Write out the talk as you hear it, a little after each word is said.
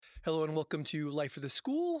Hello and welcome to Life of the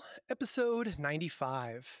School, episode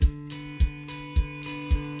 95.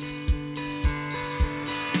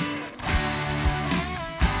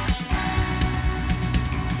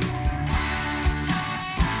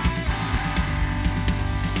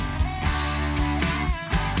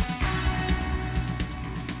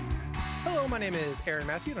 Hello, my name is Aaron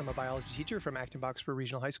Matthew, and I'm a biology teacher from Acton-Boxborough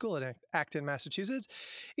Regional High School in Acton, Massachusetts.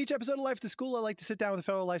 Each episode of Life of the School, I like to sit down with a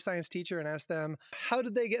fellow life science teacher and ask them, how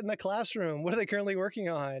did they get in the classroom? What are they currently working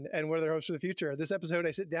on? And what are their hopes for the future? This episode,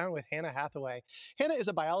 I sit down with Hannah Hathaway. Hannah is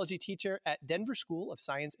a biology teacher at Denver School of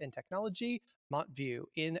Science and Technology, Montview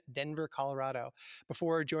in Denver, Colorado.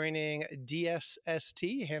 Before joining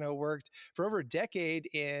DSST, Hannah worked for over a decade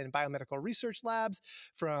in biomedical research labs,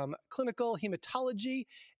 from clinical hematology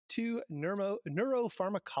to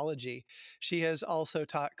neuropharmacology. She has also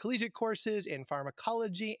taught collegiate courses in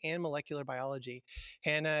pharmacology and molecular biology.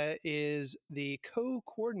 Hannah is the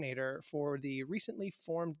co-coordinator for the recently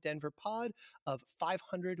formed Denver Pod of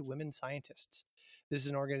 500 Women Scientists. This is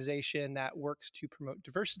an organization that works to promote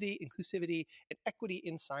diversity, inclusivity, and equity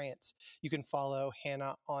in science. You can follow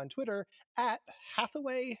Hannah on Twitter at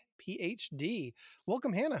Hathaway PhD.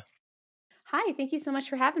 Welcome, Hannah. Hi, thank you so much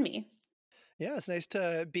for having me. Yeah, it's nice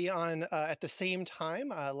to be on at the same time.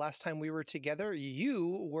 Last time we were together,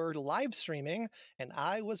 you were live streaming and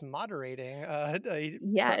I was moderating a prep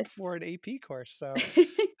Yes. for an AP course. So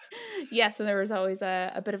Yes, and there was always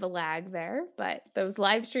a bit of a lag there, but those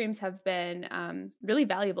live streams have been really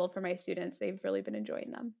valuable for my students. They've really been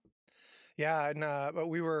enjoying them. yeah, and but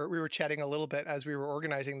we were chatting a little bit as we were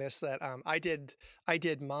organizing this that I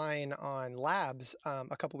did mine on labs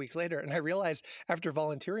a couple weeks later, and I realized after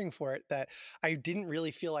volunteering for it that I didn't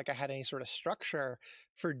really feel like I had any sort of structure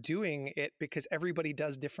for doing it because everybody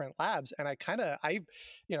does different labs, and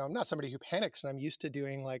I'm not somebody who panics, and I'm used to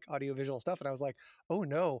doing like audiovisual stuff, and I was like, oh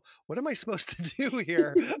no, what am I supposed to do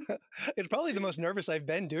here? It's probably the most nervous I've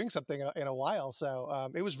been doing something in a while, so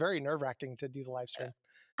it was very nerve-wracking to do the live stream.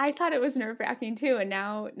 I thought it was nerve-wracking too, and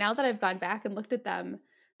now that I've gone back and looked at them,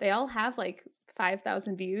 they all have like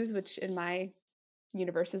 5,000 views, which in my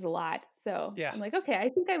universe is a lot. So Yeah. I'm like, okay, I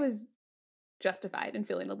think I was justified in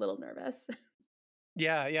feeling a little nervous.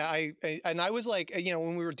 Yeah. And I was like,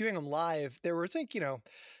 when we were doing them live, there was like,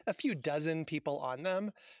 a few dozen people on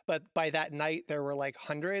them, but by that night there were like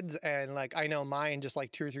hundreds, and like I know mine just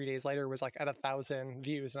like 2 or 3 days later was like at 1,000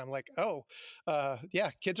 views, and I'm like, oh,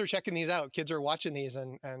 yeah, kids are checking these out, kids are watching these,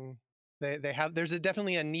 and they have there's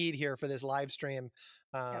definitely a need here for this live stream.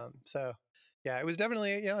 Yep. So yeah, it was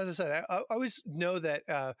definitely, as I said, I always know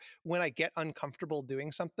that when I get uncomfortable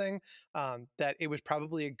doing something, that it was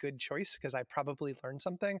probably a good choice because I probably learned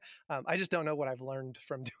something. I just don't know what I've learned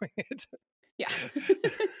from doing it. Yeah.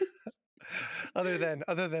 other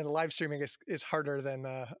than live streaming is harder than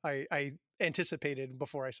I anticipated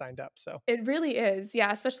before I signed up. So It really is.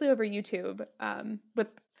 Yeah, especially over YouTube. With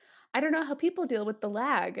I don't know how people deal with the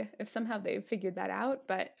lag if somehow they've figured that out,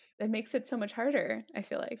 but it makes it so much harder, I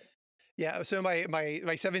feel like. yeah, so my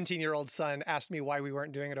 17-year-old son asked me why we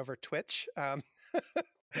weren't doing it over Twitch.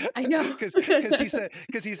 I know. Because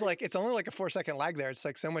he's like, it's only like a 4 second lag there. It's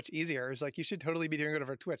like so much easier. It's like you should totally be doing it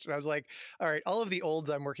over Twitch. And I was like, all right, all of the olds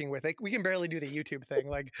I'm working with, like, we can barely do the YouTube thing.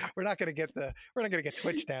 Like we're not gonna get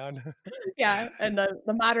Twitch down. Yeah, and the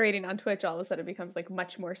moderating on Twitch all of a sudden becomes like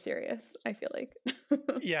much more serious, I feel like.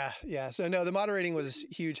 Yeah. So no, the moderating was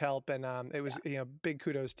a huge help, and it was Yeah. big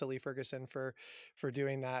kudos to Lee Ferguson for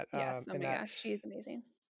doing that. Yes, oh And my that gosh, she is amazing.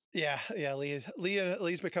 Yeah.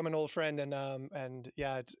 Lee's become an old friend, and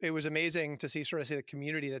yeah, it was amazing to see the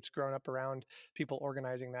community that's grown up around people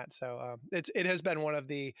organizing that. So it has been one of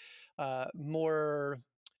the more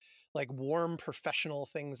like warm professional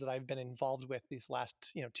things that I've been involved with these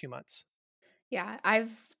last 2 months. Yeah,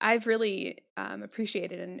 I've really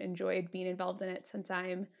appreciated and enjoyed being involved in it since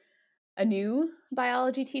I'm a new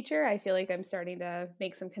biology teacher. I feel like I'm starting to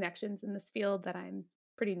make some connections in this field that I'm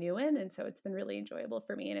pretty new in. And so it's been really enjoyable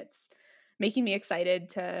for me. And it's making me excited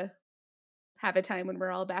to have a time when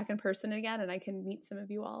we're all back in person again and I can meet some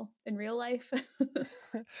of you all in real life.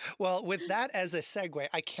 Well, with that as a segue,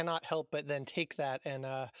 I cannot help but then take that, and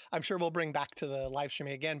I'm sure we'll bring back to the live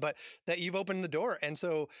streaming again, but that you've opened the door, and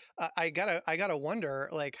so I gotta wonder,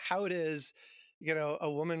 like, how it is,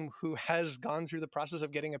 a woman who has gone through the process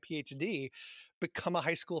of getting a PhD become a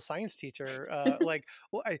high school science teacher. Like,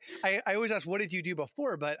 well, I always ask, what did you do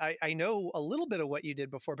before? But I know a little bit of what you did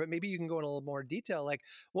before, but maybe you can go in a little more detail. Like,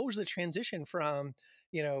 what was the transition from,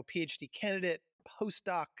 PhD candidate,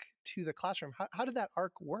 postdoc to the classroom? How did that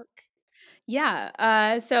arc work?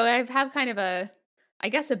 Yeah. So I've have kind of I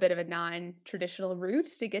guess, a bit of a non traditional route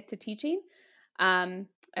to get to teaching.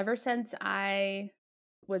 ever since I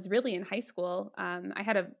was really in high school. I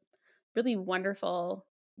had a really wonderful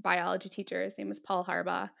biology teacher. His name was Paul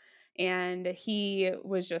Harbaugh, and he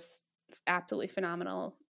was just absolutely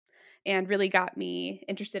phenomenal and really got me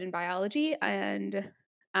interested in biology. And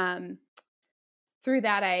um, through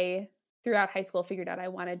that, throughout high school, figured out I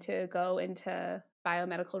wanted to go into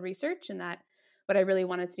biomedical research, and that what I really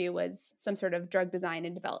wanted to do was some sort of drug design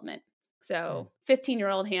and development. Mm. So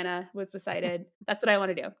 15-year-old Hannah was decided that's what I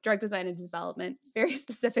want to do, drug design and development, very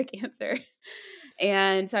specific answer.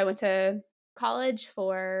 And so I went to college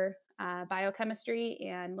for biochemistry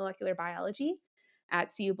and molecular biology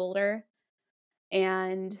at CU Boulder.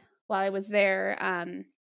 And while I was there,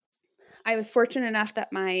 I was fortunate enough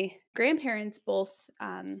that my grandparents both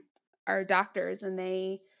are doctors, and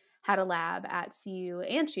they had a lab at CU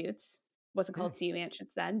Anschutz. Wasn't called CU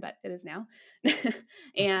Anschutz then, but it is now.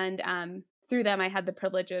 And through them, I had the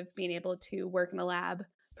privilege of being able to work in a lab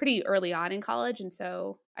pretty early on in college. And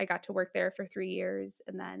so I got to work there for 3 years,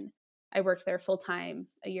 and then I worked there full time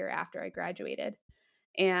a year after I graduated.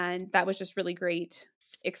 And that was just really great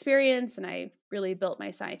experience. And I really built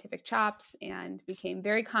my scientific chops and became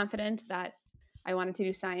very confident that I wanted to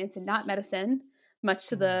do science and not medicine, much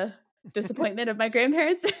to the disappointment of my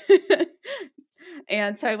grandparents.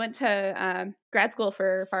 And so I went to grad school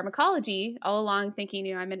for pharmacology, all along thinking,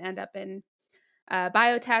 I'm going to end up in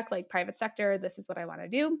biotech, like private sector. This is what I want to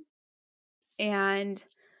do. And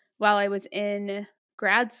while I was in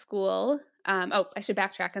grad school, I should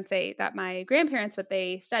backtrack and say that my grandparents, what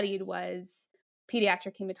they studied was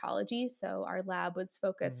pediatric hematology. So our lab was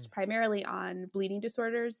focused primarily on bleeding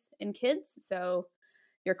disorders in kids. So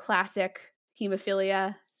your classic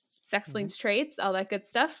hemophilia, sex-linked traits, all that good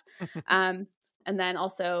stuff. And then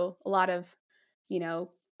also a lot of,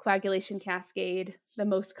 coagulation cascade, the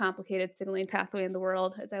most complicated signaling pathway in the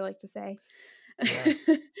world, as I like to say. Yeah.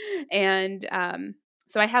 And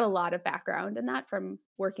so I had a lot of background in that from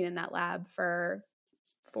working in that lab for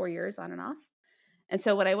 4 years on and off. And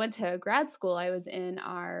so when I went to grad school, I was in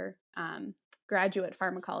our graduate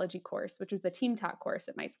pharmacology course, which was the team taught course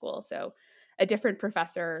at my school. So a different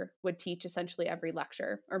professor would teach essentially every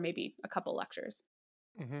lecture, or maybe a couple lectures.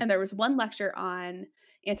 And there was one lecture on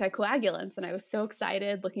anticoagulants, and I was so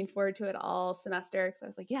excited, looking forward to it all semester, because I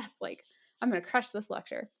was like, yes, I'm going to crush this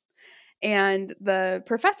lecture. And the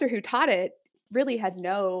professor who taught it really had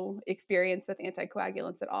no experience with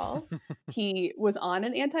anticoagulants at all. He was on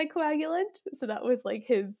an anticoagulant, so that was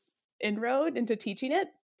his inroad into teaching it.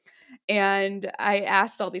 And I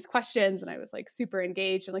asked all these questions, and I was super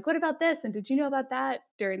engaged and what about this? And did you know about that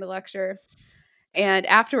during the lecture? And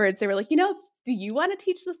afterwards they were like, do you want to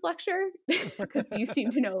teach this lecture? Because you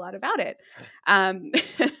seem to know a lot about it. I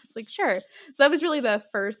was like, sure. So that was really the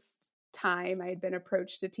first time I had been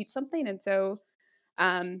approached to teach something. And so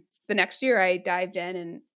the next year I dived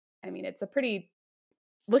in, and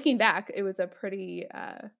looking back, it was a pretty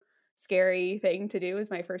scary thing to do. It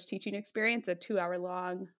was my first teaching experience, a 2-hour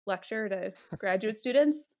long lecture to graduate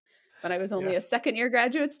students when I was only a second-year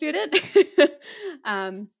graduate student.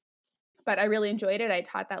 But I really enjoyed it. I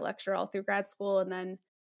taught that lecture all through grad school. And then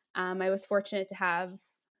I was fortunate to have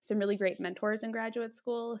some really great mentors in graduate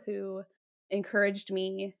school who encouraged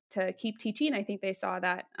me to keep teaching. I think they saw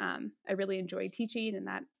that I really enjoyed teaching and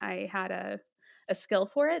that I had a skill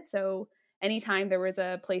for it. So anytime there was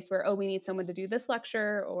a place where, we need someone to do this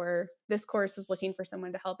lecture, or this course is looking for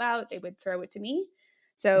someone to help out, they would throw it to me.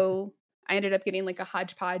 So I ended up getting a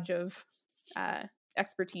hodgepodge of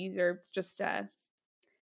expertise, or just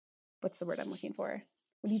what's the word I'm looking for?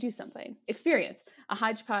 When you do something, experience, a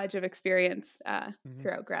hodgepodge of experience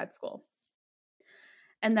throughout grad school.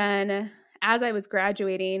 And then as I was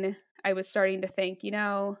graduating, I was starting to think,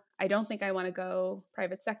 I don't think I want to go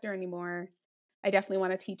private sector anymore. I definitely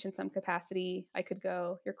want to teach in some capacity. I could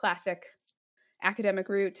go your classic academic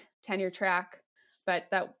route, tenure track, but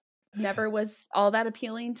that never was all that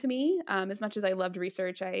appealing to me. As much as I loved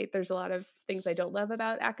research, there's a lot of things I don't love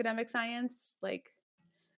about academic science, like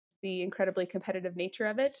the incredibly competitive nature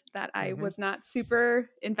of it that I was not super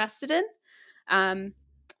invested in.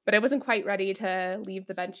 But I wasn't quite ready to leave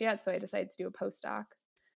the bench yet, so I decided to do a postdoc.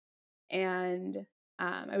 And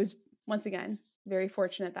I was, once again, very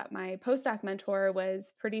fortunate that my postdoc mentor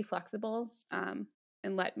was pretty flexible and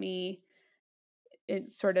let me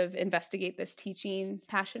sort of investigate this teaching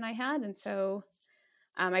passion I had. And so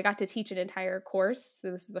I got to teach an entire course.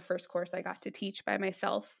 So this is the first course I got to teach by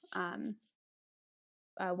myself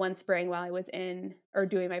one spring while I was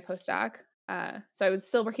doing my postdoc. So I was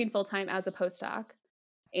still working full-time as a postdoc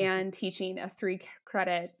and teaching a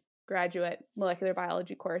 3-credit graduate molecular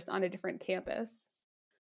biology course on a different campus.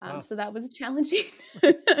 Wow. So that was challenging.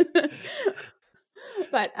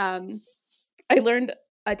 But I learned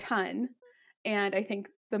a ton. And I think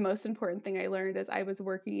the most important thing I learned is I was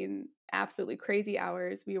working absolutely crazy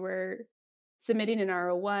hours. We were submitting an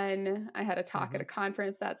R01. I had a talk at Mm-hmm. a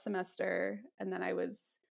conference that semester. And then I was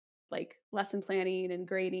like lesson planning and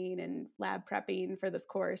grading and lab prepping for this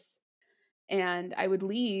course. And I would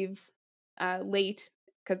leave late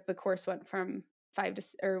because the course went from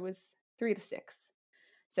it was 3 to 6.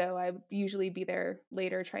 So I would usually be there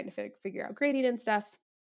later trying to figure out grading and stuff.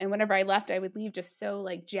 And whenever I left, I would leave just so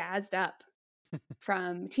like jazzed up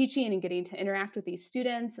from teaching and getting to interact with these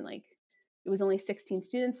students. And like, it was only 16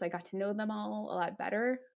 students. So I got to know them all a lot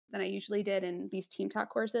better than I usually did in these team talk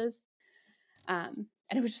courses. And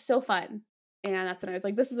it was just so fun. And that's when I was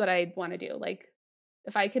like, this is what I want to do. Like,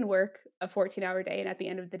 if I can work a 14-hour day and at the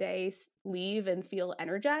end of the day leave and feel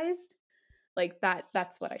energized, like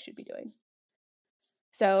that's what I should be doing.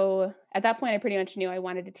 So at that point, I pretty much knew I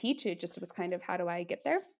wanted to teach. It just was kind of, how do I get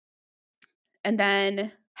there? And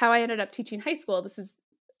then how I ended up teaching high school. This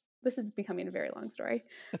is becoming a very long story,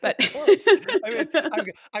 but Of course. I mean,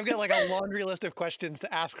 I've got like a laundry list of questions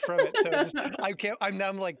to ask from it. So just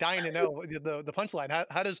I'm like dying to know the punchline.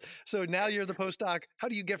 How does so now you're the postdoc? How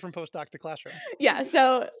do you get from postdoc to classroom? Yeah.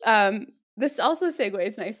 So this also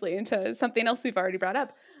segues nicely into something else we've already brought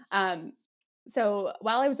up. So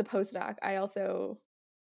while I was a postdoc, I also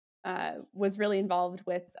was really involved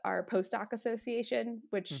with our postdoc association,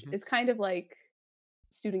 which Mm-hmm. is kind of like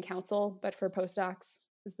student council, but for postdocs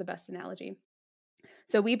is the best analogy.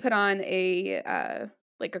 So we put on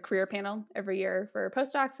like a career panel every year for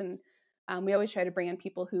postdocs, and we always try to bring in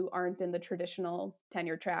people who aren't in the traditional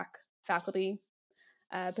tenure track faculty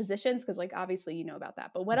positions, because like obviously you know about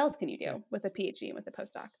that, but what else can you do Yeah. with a PhD and with a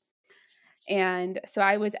postdoc? And so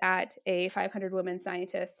I was at a 500 women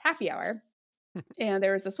scientists happy hour, and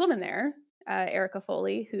there was this woman there, Erica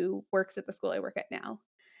Foley, who works at the school I work at now,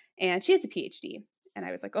 and she has a PhD. And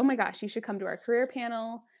I was like, oh my gosh, you should come to our career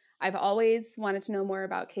panel. I've always wanted to know more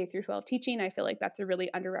about K through 12 teaching. I feel like that's a really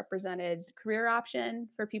underrepresented career option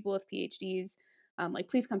for people with PhDs. Like,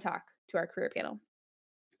 please come talk to our career panel.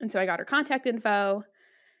 And so I got her contact info,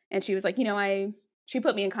 and she was like, she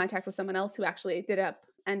put me in contact with someone else who actually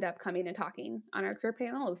end up coming and talking on our career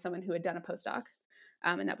panel. It was someone who had done a postdoc,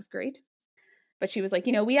 and that was great. But she was like,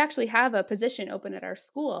 we actually have a position open at our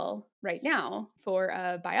school right now for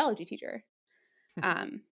a biology teacher.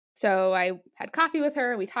 So I had coffee with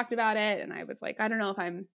her. We talked about it, and I was like, I don't know if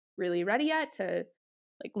I'm really ready yet to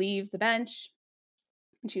like leave the bench.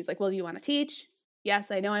 And she was like, well, do you want to teach?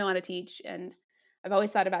 Yes, I know I want to teach. And I've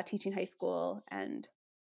always thought about teaching high school. And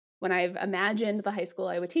when I've imagined the high school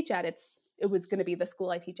I would teach at, it was going to be the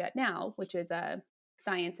school I teach at now, which is a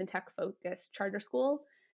science and tech focused charter school.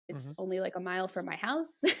 It's Mm-hmm. only like a mile from my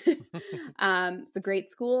house. It's a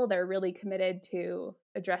great school. They're really committed to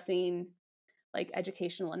addressing like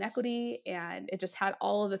educational inequity, and it just had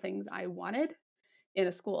all of the things I wanted in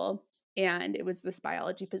a school. And it was this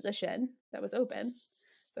biology position that was open.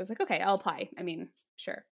 So I was like, okay, I'll apply. I mean,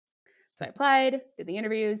 sure. So I applied, did the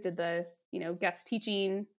interviews, did the, guest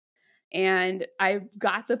teaching, and I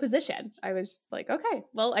got the position. I was like, okay,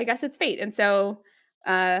 well, I guess it's fate. And so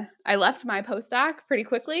I left my postdoc pretty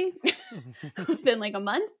quickly within like a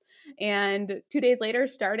month. And 2 days later,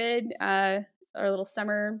 started our little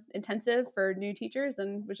summer intensive for new teachers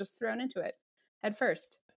and was just thrown into it head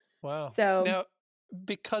first. Wow. So, Now,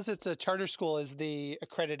 because it's a charter school, is the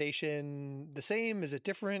accreditation the same? Is it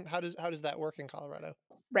different? How does that work in Colorado?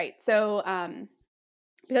 right. So,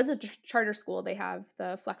 because it's a charter school, they have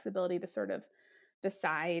the flexibility to sort of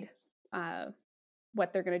decide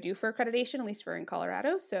what they're going to do for accreditation, at least for in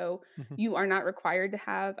Colorado. So Mhm. you are not required to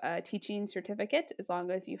have a teaching certificate as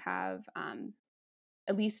long as you have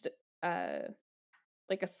at least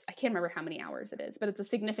I can't remember how many hours it is, but it's a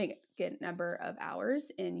significant number of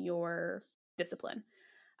hours in your discipline.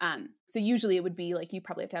 So usually it would be like you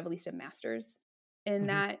probably have to have at least a master's in Mhm.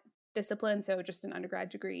 that discipline. So just an undergrad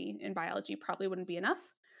degree in biology probably wouldn't be enough.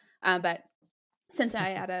 But since I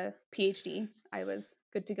had a PhD, I was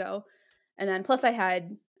good to go. And then plus I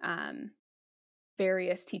had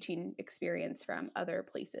various teaching experience from other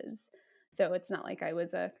places. So it's not like I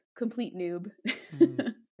was a complete noob.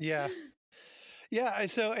 Mhm. Yeah. Yeah,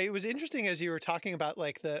 so it was interesting as you were talking about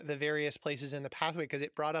like the various places in the pathway, because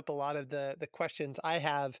it brought up a lot of the questions I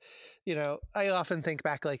have. I often think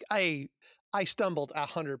back, like I stumbled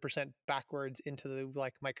 100% backwards into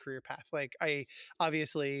like my career path. Like I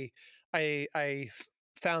obviously I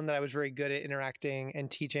found that I was very good at interacting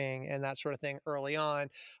and teaching and that sort of thing early on.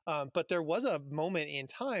 But there was a moment in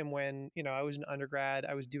time when I was an undergrad,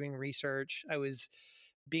 I was doing research, I was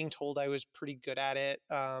being told I was pretty good at it.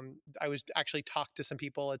 I was actually talked to some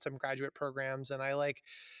people at some graduate programs, and I like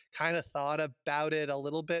kind of thought about it a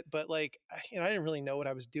little bit, but like, I didn't really know what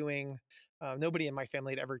I was doing. Nobody in my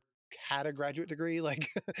family had ever had a graduate degree. Like,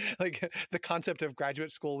 like the concept of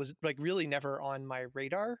graduate school was like really never on my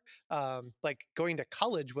radar. Like going to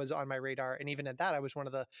college was on my radar, and even at that, I was one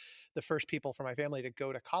of the first people from my family to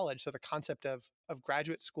go to college. So the concept of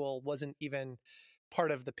graduate school wasn't even part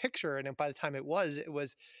of the picture. And by the time it was,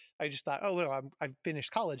 I just thought, oh, well, I've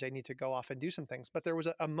finished college. I need to go off and do some things. But there was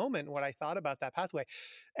a moment when I thought about that pathway,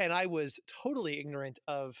 and I was totally ignorant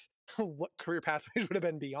of what career pathways would have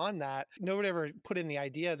been beyond that. Nobody ever put in the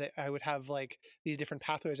idea that I would have like these different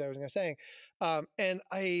pathways I was going to say. And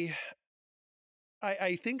I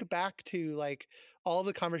think back to like all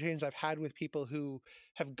the conversations I've had with people who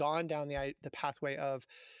have gone down the pathway of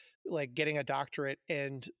like getting a doctorate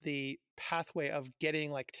and the pathway of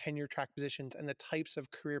getting like tenure track positions and the types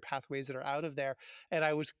of career pathways that are out of there. And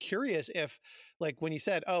I was curious if, like, when you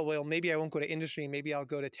said, oh, well, maybe I won't go to industry, maybe I'll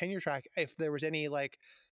go to tenure track, if there was any like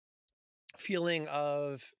feeling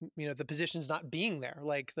of, the positions not being there,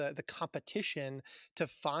 like the competition to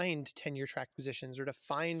find tenure track positions or to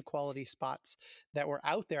find quality spots that were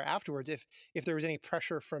out there afterwards, if there was any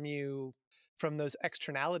pressure from you from those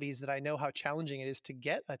externalities, that I know how challenging it is to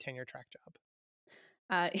get a tenure track job.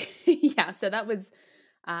 Uh, yeah, so that was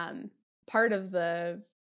um, part of the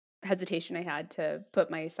hesitation I had to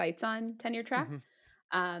put my sights on tenure track.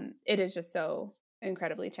 Hmm. It is just so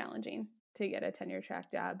incredibly challenging to get a tenure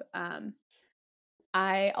track job.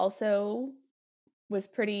 I also was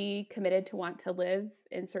pretty committed to want to live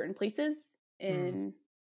in certain places Mm. in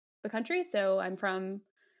the country. So I'm from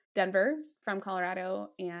Denver, from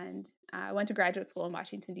Colorado, and I went to graduate school in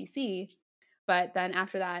Washington, D.C. But then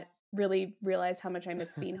after that, really realized how much I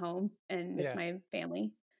miss being home and miss Yeah. my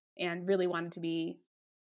family and really wanted to be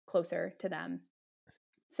closer to them.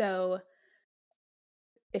 So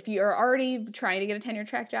if you're already trying to get a tenure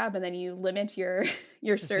track job and then you limit your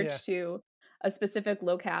your Yeah. search to a specific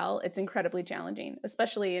locale, it's incredibly challenging,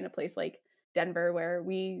 especially in a place like Denver where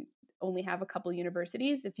we only have a couple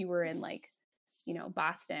universities. If you were in like,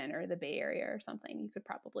 Boston or the Bay Area or something, you could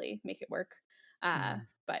probably make it work. Mm.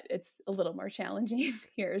 But it's a little more challenging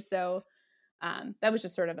here. So that was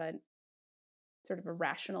just sort of a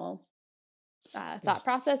rational Yeah. thought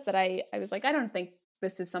process that I was like, I don't think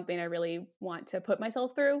this is something I really want to put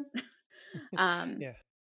myself through. um, Yeah.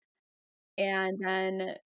 and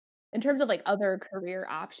then in terms of like other career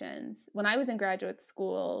options, when I was in graduate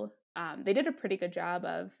school, they did a pretty good job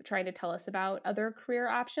of trying to tell us about other career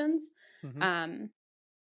options. Hmm. Um,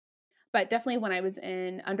 but definitely when I was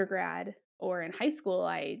in undergrad or in high school,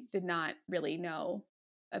 I did not really know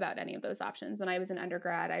about any of those options. When I was in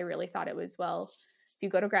undergrad, I really thought it was, well, if you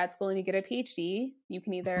go to grad school and you get a PhD, you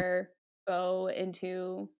can either go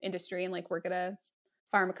into industry and like work at a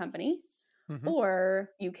pharma company, Hmm. or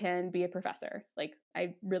you can be a professor. Like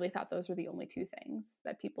I really thought those were the only two things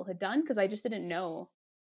that people had done because I just didn't know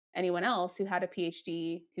anyone else who had a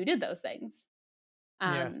PhD who did those things.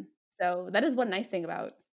 Yeah. So that is one nice thing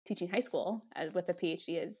about teaching high school with a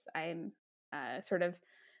PhD is I'm sort of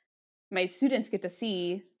my students get to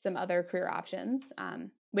see some other career options.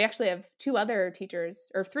 We actually have two other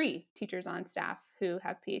teachers or three teachers on staff who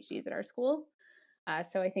have PhDs at our school.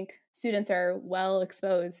 So I think students are well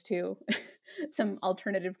exposed to some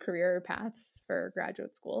alternative career paths for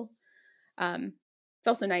graduate school. Um, it's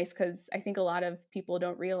also nice because I think a lot of people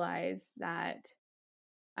don't realize that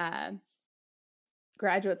uh,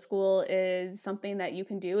 graduate school is something that you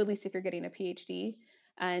can do, at least if you're getting a PhD,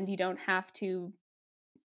 and you don't have to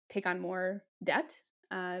take on more debt.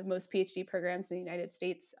 Most PhD programs in the United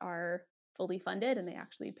States are fully funded and they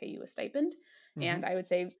actually pay you a stipend. Hmm. And I would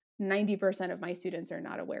say 90% of my students are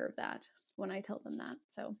not aware of that when I tell them that.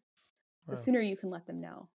 So the Wow. sooner you can let them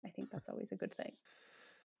know, I think that's always a good thing.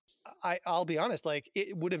 I'll be honest, like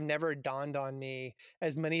it would have never dawned on me,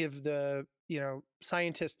 as many of the,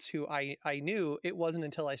 scientists who I knew, it wasn't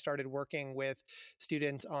until I started working with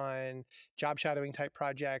students on job shadowing type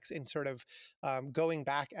projects and sort of going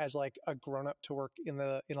back as like a grown up to work in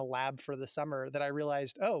a lab for the summer, that I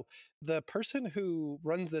realized, oh, the person who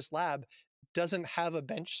runs this lab doesn't have a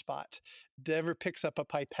bench spot, never picks up a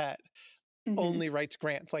pipette, Hmm. only writes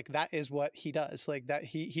grants. Like that is what he does. Like that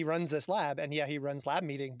he runs this lab, and yeah, he runs lab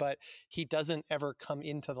meeting, but he doesn't ever come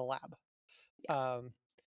into the lab. Yeah. Um,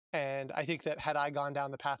 and I think that had I gone down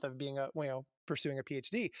the path of being pursuing a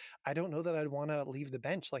PhD, I don't know that I'd want to leave the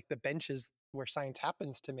bench. Like the bench is where science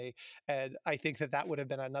happens to me, and I think that that would have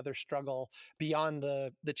been another struggle beyond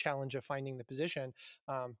the challenge of finding the position.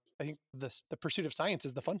 I think the pursuit of science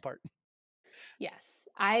is the fun part. Yes.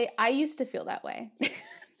 I used to feel that way.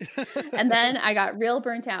 And then I got real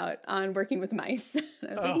burnt out on working with mice.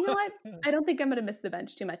 I was like, you know Oh. what? I don't think I'm going to miss the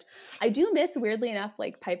bench too much. I do miss, weirdly enough,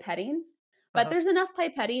 like pipetting, but Uh-huh. there's enough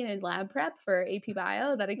pipetting in lab prep for AP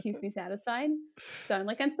Bio that it keeps me satisfied. So I'm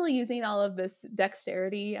like, I'm still using all of this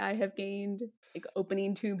dexterity I have gained, like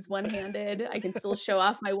opening tubes one-handed. I can still show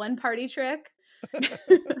off my one party trick.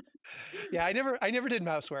 Yeah, I never did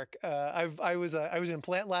mouse work. I was in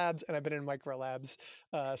plant labs and I've been in micro labs.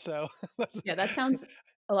 So Yeah, that sounds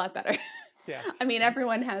a lot better. yeah, I mean,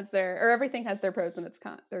 everyone has their, or everything has their pros and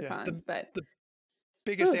their yeah. cons, but The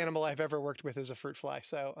biggest whew. animal I've ever worked with is a fruit fly.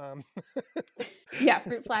 So Yeah,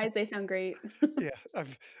 fruit flies, they sound great. yeah,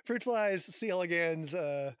 I've fruit flies, C. elegans,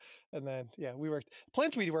 and then yeah, we worked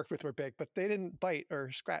plants we worked with were big, but they didn't bite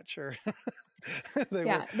or scratch or they were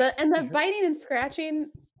Yeah, the biting and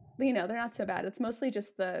scratching, they're not so bad. It's mostly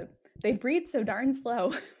just they breed so darn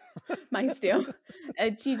slow. Mice do.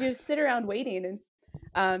 And you just sit around waiting.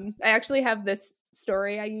 And I actually have this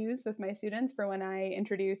story I use with my students for when I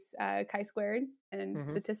introduce chi-squared and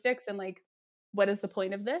Mhm. statistics and like, what is the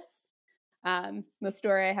point of this? The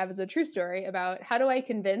story I have is a true story about how do I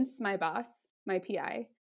convince my boss, my PI,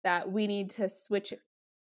 that we need to switch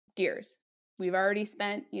gears. We've already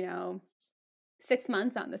spent, 6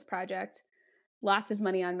 months on this project, lots of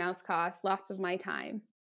money on mouse costs, lots of my time.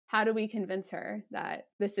 How do we convince her that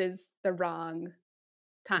this is the wrong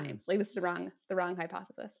Mm. time? Like this is the wrong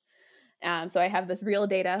hypothesis. So I have this real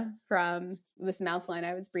data from this mouse line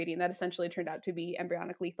I was breeding that essentially turned out to be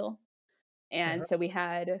embryonic lethal. And Uh-huh.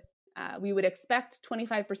 so we would expect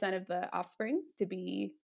 25% of the offspring to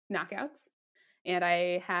be knockouts. And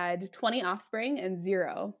I had 20 offspring and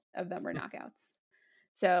 0 of them were knockouts.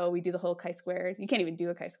 So we do the whole chi-squared. You can't even do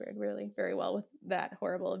a chi-squared really very well with that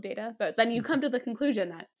horrible of data. But then you come to the conclusion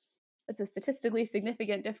that it's a statistically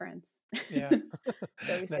significant difference. Yeah.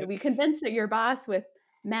 So we say That we convince your boss with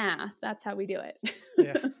math. That's how we do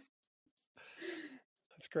yeah, it.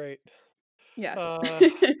 that's great. Yes. Uh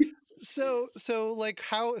so like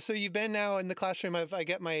how so you've been now in the classroom of I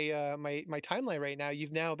get my timeline right now.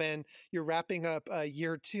 You're wrapping up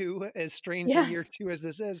year 2, as strange a Yes. year 2 as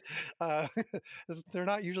this is. Uh they're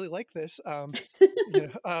not usually like this. You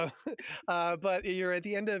know, but you're at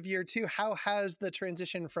the end of year 2. How has the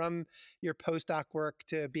transition from your postdoc work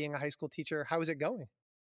to being a high school teacher, how is it going?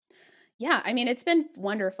 Yeah, I mean, it's been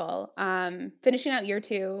wonderful. Finishing out year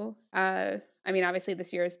 2, I mean, obviously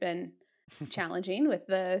this year has been challenging with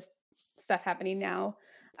the stuff happening now.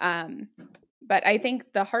 Um, but I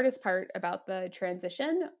think the hardest part about the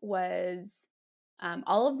transition was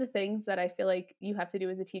all of the things that I feel like you have to do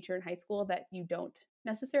as a teacher in high school that you don't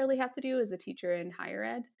necessarily have to do as a teacher in higher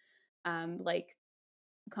ed, like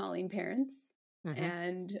calling parents Hmm.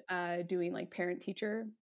 and doing like parent teacher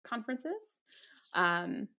conferences.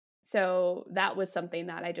 Um, so that was something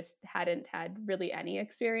that I just hadn't had really any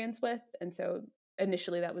experience with. And so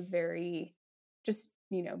initially that was very just,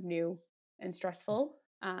 new and stressful.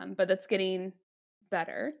 But that's getting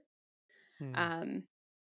better, Hmm. um,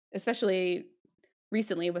 especially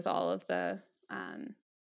recently with all of the um,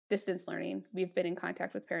 distance learning. We've been in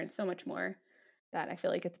contact with parents so much more that I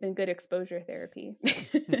feel like it's been good exposure therapy.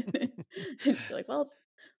 Just be like, well,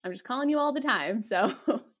 I'm just calling you all the time. So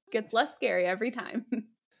it gets less scary every time.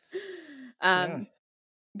 Yeah. um,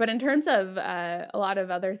 but in terms of a lot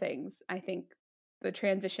of other things, I think the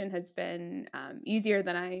transition has been easier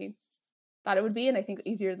than I thought it would be. And I think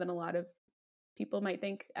easier than a lot of people might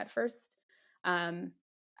think at first. Um,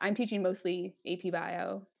 I'm teaching mostly AP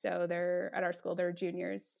Bio. So they're at our school, they're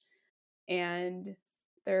juniors and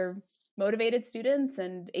they're motivated students.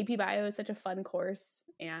 And AP Bio is such a fun course.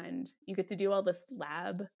 And you get to do all this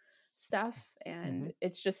lab stuff. Hmm. And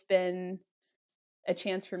it's just been a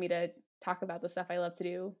chance for me to talk about the stuff I love to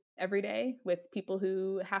do every day with people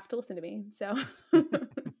who have to listen to me. So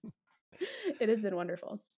it has been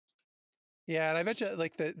wonderful. Yeah, and I bet you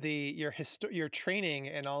like your training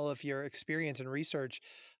and all of your experience and research,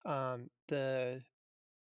 the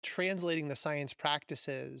translating the science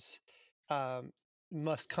practices um,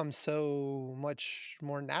 must come so much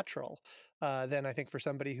more natural than I think for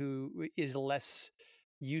somebody who is less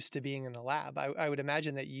used to being in the lab. I would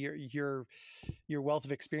imagine that your wealth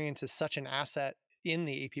of experience is such an asset in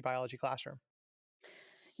the AP biology classroom.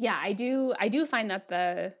 Yeah, I do find that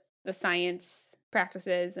the science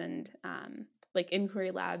practices and like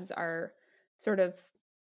inquiry labs are sort of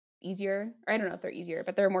easier, or I don't know if they're easier,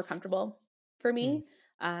 but they're more comfortable for Mm. me.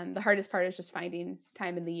 The hardest part is just finding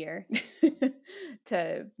time in the year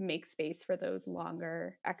to make space for those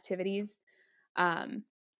longer activities. Um,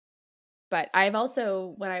 but I've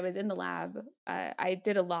also, when I was in the lab, I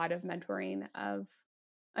did a lot of mentoring of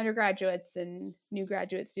undergraduates and new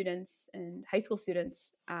graduate students and high school students.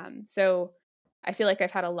 So I feel like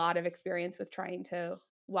I've had a lot of experience with trying to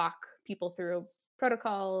walk people through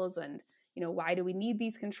protocols and, why do we need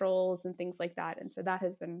these controls and things like that. And so that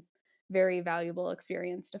has been very valuable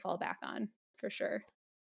experience to fall back on for sure.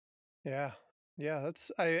 Yeah. Yeah.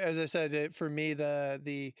 As I said, for me,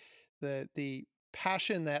 the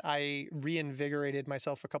passion that I reinvigorated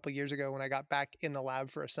myself a couple of years ago when I got back in the lab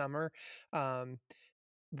for a summer, um,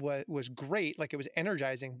 was great. Like, it was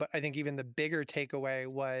energizing, but I think even the bigger takeaway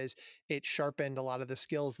was it sharpened a lot of the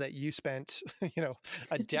skills that you spent,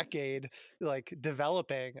 a decade like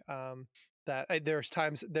developing. There was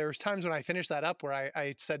times when I finished that up where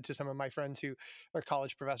I said to some of my friends who are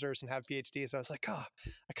college professors and have PhDs, I was like, oh,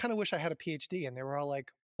 I kind of wish I had a PhD. And they were all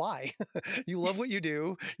like, why? You love what you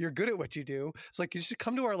do. You're good at what you do. It's like, you should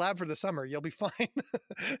come to our lab for the summer. You'll be fine.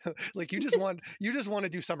 Like, you just want to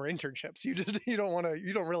do summer internships. You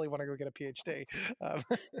don't really want to go get a PhD. Um,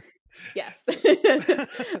 Yes.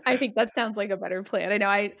 I think that sounds like a better plan. I know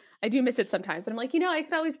I do miss it sometimes. I'm like, I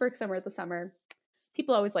could always work somewhere at the summer.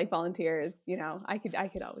 People always like volunteers, I could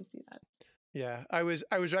always do that. yeah, I was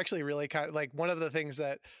actually really kind of like, one of the things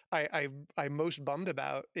that I'm most bummed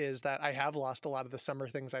about is that I have lost a lot of the summer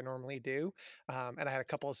things I normally do, and I had a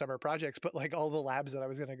couple of summer projects, but like all the labs that I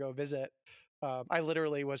was going to go visit, I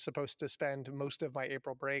literally was supposed to spend most of my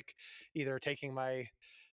April break either taking my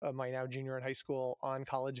now junior in high school on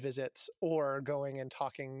college visits, or going and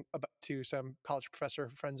talking about to some college professor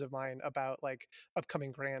friends of mine about like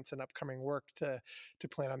upcoming grants and upcoming work to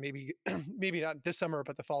plan on, maybe maybe not this summer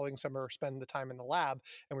but the following summer, spend the time in the lab,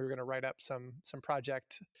 and we were going to write up some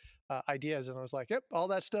project ideas, and I was like, yep, all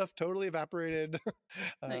that stuff totally evaporated.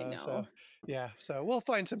 I So know. yeah, so we'll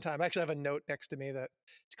find some time. I actually have a note next to me that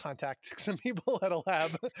to contact some people at a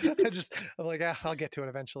lab. I'm like, I'll get to it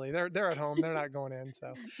eventually. They're at home. They're not going in.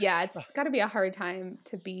 So Yeah, uh, it's got to be a hard time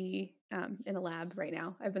to be in a lab right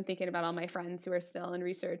now. I've been thinking about all my friends who are still in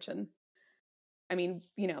research, and I mean,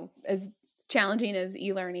 as challenging as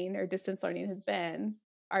e-learning or distance learning has been,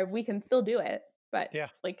 we can still do it, but yeah,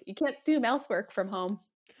 like you can't do mouse work from home.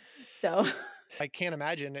 So I can't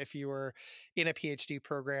imagine if you were in a PhD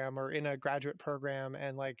program or in a graduate program,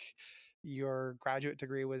 and like your graduate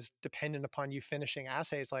degree was dependent upon you finishing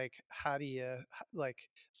assays. Like, how do you like?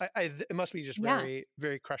 It must be just yeah, very,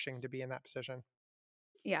 very crushing to be in that position.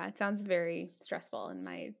 yeah, it sounds very stressful, and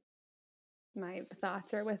my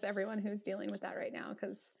thoughts are with everyone who's dealing with that right now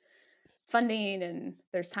because funding and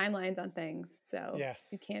there's timelines on things. So Yeah.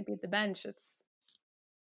 you can't beat the bench.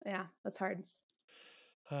 Yeah, that's hard.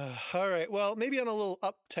 All right. Well, maybe on a little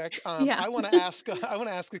uptick, Yeah. I want to ask. I want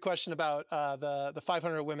to ask a question about the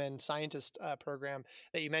 500 Women Scientist program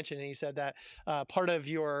that you mentioned, and you said that part of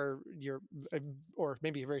your or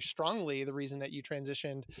maybe very strongly the reason that you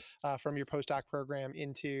transitioned from your postdoc program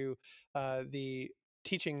into the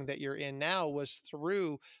teaching that you're in now was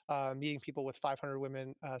through meeting people with 500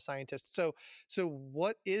 women scientists. So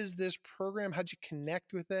what is this program? How'd you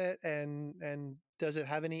connect with it, and does it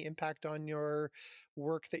have any impact on your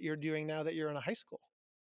work that you're doing now that you're in a high school?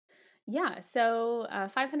 Yeah. So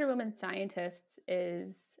 500 Women Scientists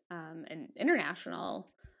is an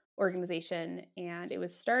international organization, and it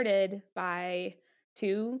was started by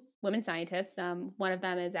two women scientists. One of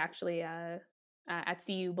them is actually at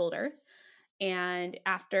CU Boulder. And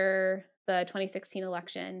after the 2016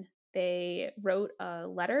 election, they wrote a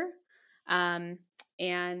letter, um,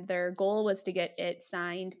 and their goal was to get it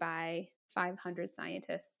signed by 500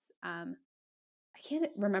 scientists. I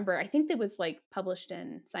can't remember. I think it was like published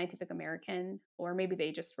in Scientific American, or maybe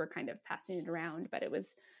they just were kind of passing it around, but it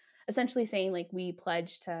was essentially saying like we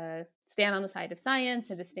pledge to stand on the side of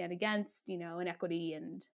science and to stand against, inequity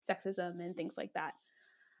and sexism and things like that.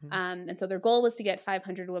 Mhm. And so their goal was to get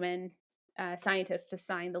 500 women scientists to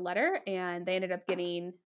sign the letter, and they ended up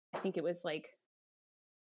getting, I think it was like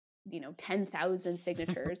 10,000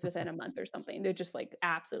 signatures within a month or something. It just like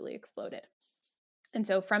absolutely exploded. And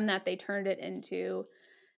so from that, they turned it into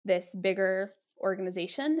this bigger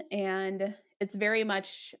organization, and it's very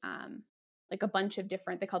much like a bunch of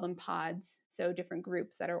different, they call them pods, so different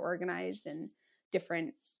groups that are organized in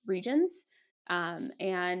different regions,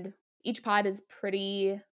 and each pod is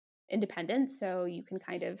pretty independent, so you can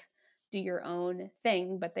kind of do your own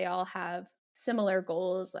thing, but they all have similar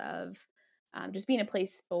goals of just being a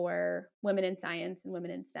place for women in science and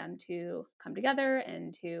women in STEM to come together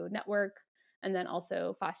and to network, and then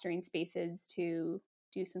also fostering spaces to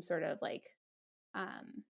do some sort of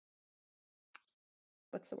um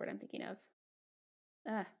what's the word I'm thinking of?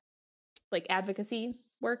 Uh, like advocacy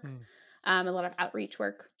work, Mm. a lot of outreach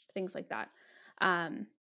work, things like that. Um,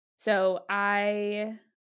 so I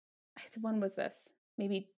when was this?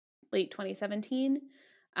 Maybe late 2017.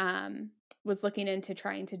 Um, was looking into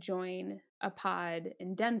trying to join a pod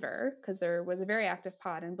in Denver because there was a very active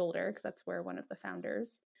pod in Boulder because that's where one of the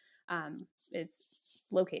founders is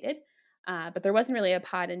located. But there wasn't really a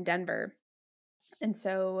pod in Denver. And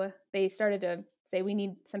so they started to say, we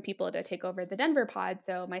need some people to take over the Denver pod.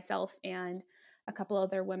 So myself and a couple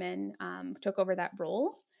other women took over that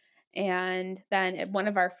role. And then at one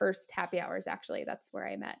of our first happy hours, actually, that's where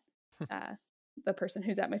I met uh, the person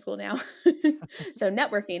who's at my school now. So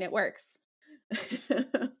networking, it works.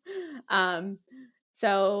 um,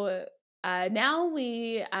 so now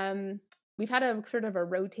we've had a sort of a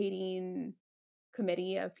rotating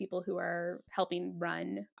committee of people who are helping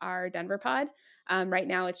run our Denver pod. Right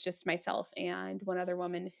now, it's just myself and one other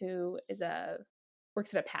woman who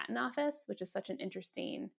works at a patent office, which is such an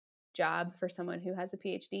interesting job for someone who has a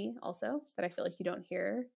PhD. Also, that I feel like you don't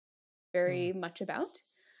hear very much about.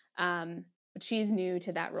 But she's new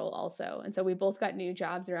to that role also, and so we both got new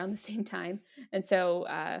jobs around the same time, and so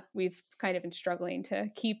we've kind of been struggling to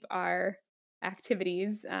keep our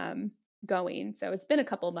activities going. So it's been a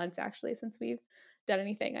couple months actually since we've done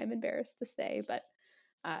anything. I'm embarrassed to say, but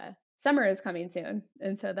summer is coming soon,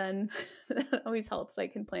 and so then that always helps. I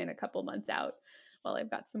can plan a couple months out while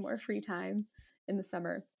I've got some more free time in the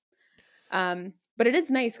summer. But it is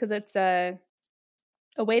nice because it's a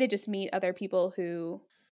way to just meet other people who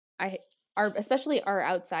I especially are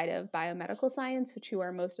outside of biomedical science, which who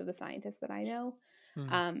are most of the scientists that I know.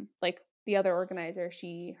 Like the other organizer,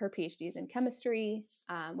 her PhD is in chemistry.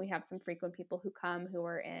 We have some frequent people who come who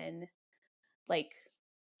are in like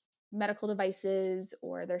medical devices,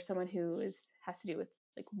 or there's someone who has to do with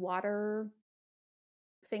like water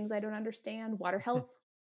things I don't understand, water health,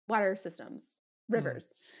 water systems, rivers.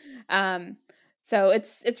 So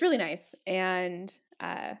it's really nice, and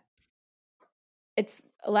it's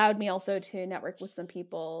allowed me also to network with some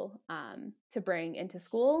people to bring into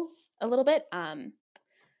school a little bit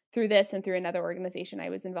through this and through another organization I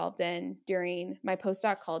was involved in during my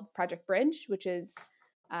postdoc called Project Bridge, which is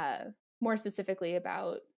more specifically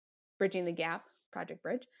about bridging the gap, Project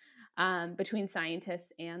Bridge, between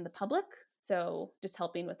scientists and the public. So just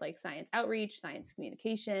helping with like science outreach, science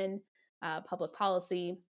communication, public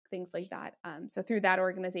policy, things like that. So through that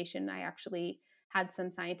organization, I actually had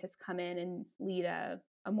some scientists come in and lead a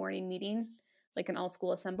morning meeting, like an all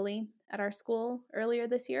school assembly at our school earlier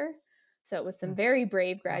this year. So it was some very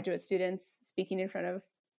brave graduate students speaking in front of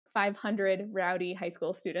 500 rowdy high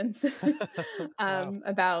school students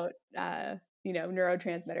about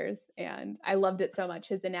neurotransmitters, and I loved it so much.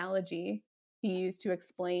 His analogy he used to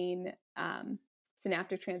explain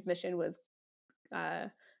synaptic transmission was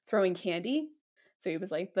throwing candy. So he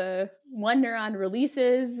was like, the one neuron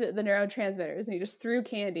releases the neurotransmitters, and he just threw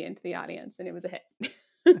candy into the audience, and it was a hit.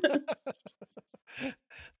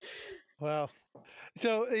 Wow.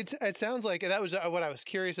 So it sounds like, and that was what I was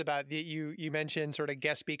curious about. You mentioned sort of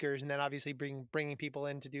guest speakers, and then obviously bringing people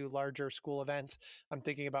in to do larger school events. I'm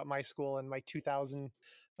thinking about my school and my 2000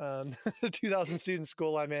 2000 student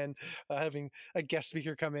school I'm in, having a guest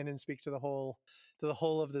speaker come in and speak to the whole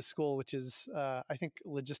of the school, which is I think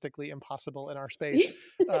logistically impossible in our space.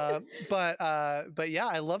 But yeah,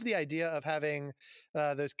 I love the idea of having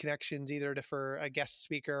those connections either for a guest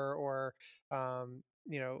speaker or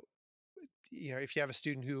you know if you have a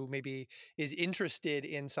student who maybe is interested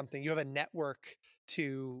in something, you have a network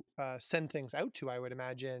to send things out to, I would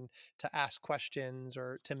imagine, to ask questions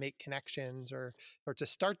or to make connections or to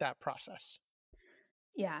start that process.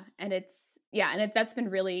 Yeah, and that's been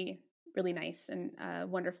really really nice and a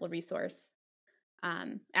wonderful resource.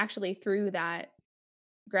 Actually, through that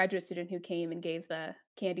graduate student who came and gave the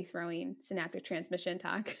candy throwing synaptic transmission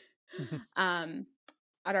talk,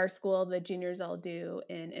 at our school, the juniors all do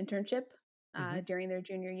an internship during their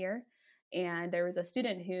junior year. And there was a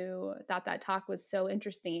student who thought that talk was so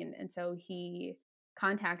interesting. And so he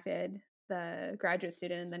contacted the graduate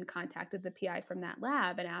student and then contacted the PI from that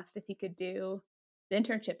lab and asked if he could do the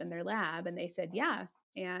internship in their lab. And they said, yeah.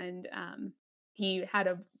 And he had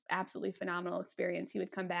a absolutely phenomenal experience. He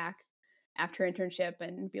would come back after internship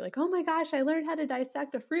and be like, oh my gosh, I learned how to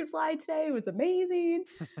dissect a fruit fly today. It was amazing.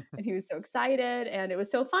 And he was so excited. And it was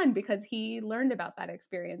so fun because he learned about that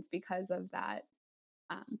experience because of that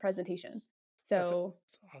presentation. So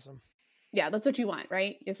that's awesome. Yeah, that's what you want,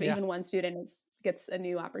 right? If Yeah. even one student gets a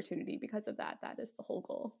new opportunity because of that, that is the whole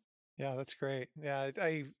goal. Yeah, that's great. Yeah,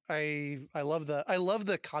 I love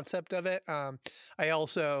the concept of it. I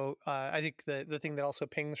also I think the thing that also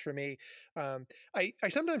pings for me, I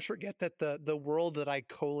sometimes forget that the world that I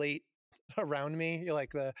collate around me,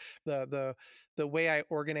 like the way I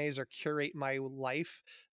organize or curate my life,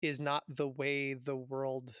 is not the way the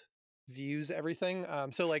world views everything.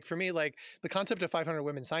 So like for me, like the concept of 500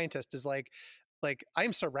 women scientists is like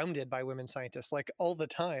I'm surrounded by women scientists like all the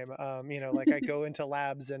time. Like I go into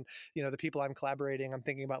labs and the people I'm collaborating. I'm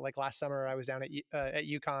thinking about like last summer I was down at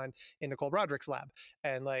UConn in Nicole Broderick's lab,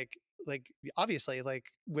 and like obviously like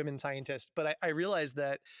women scientists, but I realized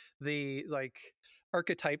that the like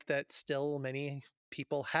archetype that still many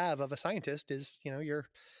people have of a scientist is your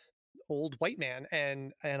old white man.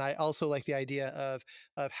 And I also like the idea of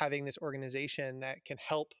having this organization that can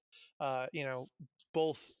help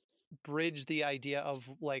both bridge the idea of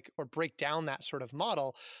like or break down that sort of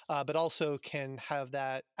model, but also can have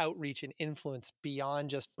that outreach and influence beyond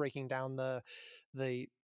just breaking down the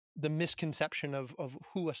the misconception of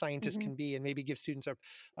who a scientist Hmm. can be, and maybe give students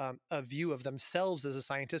a view of themselves as a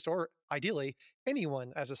scientist, or ideally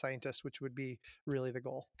anyone as a scientist, which would be really the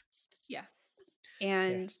goal. Yes.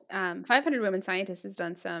 Yeah. And 500 Women Scientists has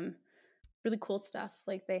done some really cool stuff.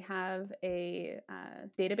 Like they have a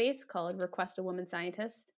database called Request a Woman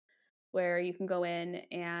Scientist, where you can go in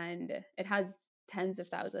and it has tens of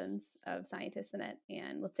thousands of scientists in it.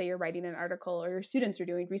 And let's say you're writing an article or your students are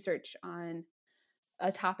doing research on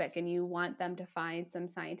a topic and you want them to find some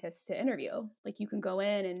scientists to interview. Like you can go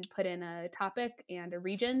in and put in a topic and a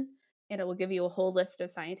region, and it will give you a whole list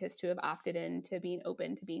of scientists who have opted in to being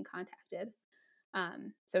open to being contacted.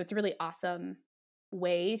 So it's a really awesome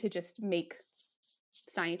way to just make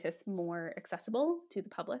scientists more accessible to the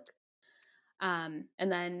public. And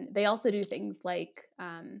then they also do things like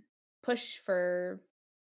push for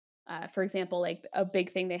example, like a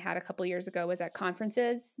big thing they had a couple years ago was at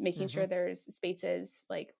conferences, making Hmm. sure there's spaces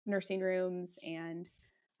like nursing rooms and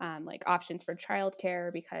like options for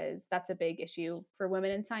childcare, because that's a big issue for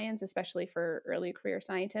women in science, especially for early career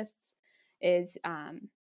scientists. Is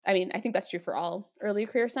I mean, I think that's true for all early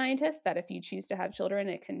career scientists, that if you choose to have children,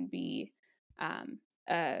 it can be um,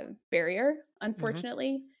 a barrier, Hmm.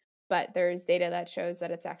 unfortunately. But there's data that shows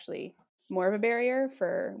that it's actually more of a barrier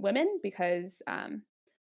for women because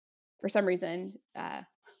for some reason,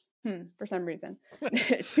 for some reason,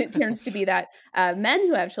 it turns to be that men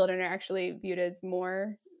who have children are actually viewed as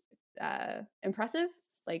more impressive.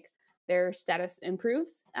 Like their status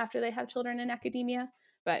improves after they have children in academia,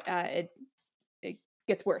 but it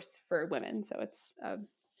gets worse for women. So it's an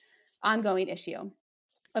ongoing issue.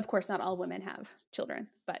 Of course, not all women have children,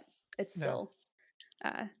 but it's No. still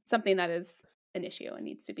something that is an issue and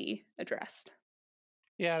needs to be addressed.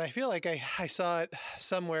 Yeah, and I feel like I saw it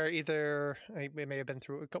somewhere. Either it may have been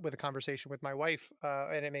through with a conversation with my wife,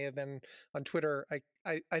 and it may have been on Twitter.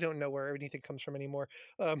 I don't know where anything comes from anymore.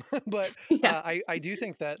 But Yeah. I do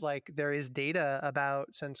think that like there is data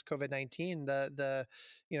about, since COVID-19,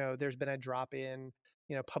 there's been a drop in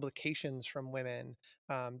publications from women,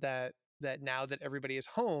 that now that everybody is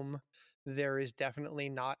home, there is definitely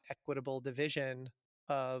not equitable division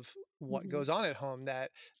of what Hmm. goes on at home,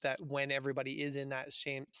 that when everybody is in that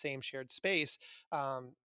same shared space,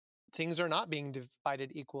 um, things are not being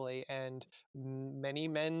divided equally, and many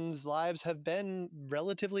men's lives have been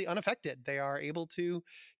relatively unaffected. They are able to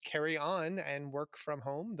carry on and work from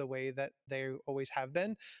home the way that they always have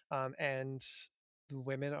been, and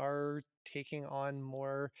women are taking on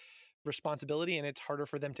more responsibility, and it's harder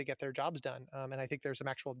for them to get their jobs done. And I think there's some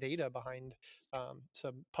actual data behind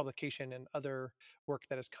some publication and other work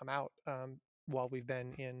that has come out while we've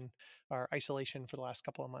been in our isolation for the last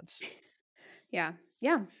couple of months. Yeah.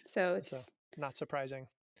 Yeah. So So it's, not surprising.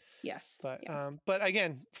 yes. But Yeah. but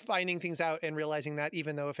again, finding things out and realizing that,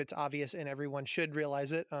 even though if it's obvious and everyone should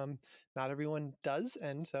realize it, not everyone does,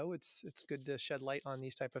 and so it's good to shed light on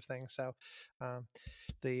these type of things. So um,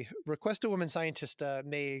 the Request a Woman Scientist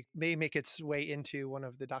may make its way into one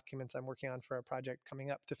of the documents I'm working on for a project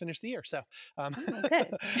coming up to finish the year. So um,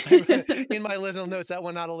 Oh, good. in my little notes, that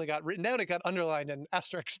one not only got written down, it got underlined and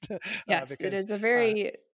asterisked, Yes, it because is a uh,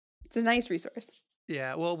 very it's a nice resource.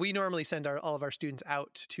 yeah, well, we normally send all of our students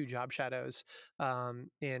out to job shadows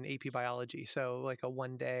in AP biology. So like a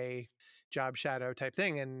 1 day job shadow type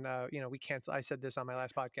thing. And, we cancel. I said this on my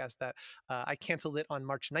last podcast that I canceled it on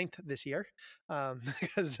March 9th this year,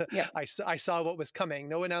 because Yep. I saw what was coming.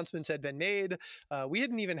 No announcements had been made. We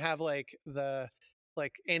didn't even have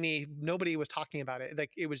nobody was talking about it.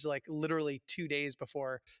 Like it was like literally 2 days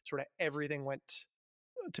before sort of everything went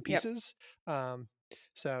to Yep. pieces. Um,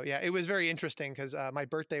 So yeah, it was very interesting because my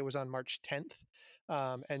birthday was on March 10th.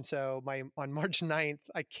 And so on March 9th,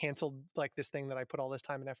 I canceled like this thing that I put all this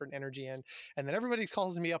time and effort and energy in. And then everybody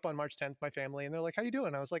calls me up on March 10th, my family, and they're like, "How you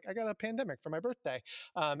doing?" I was like, "I got a pandemic for my birthday."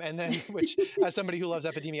 And then, which as somebody who loves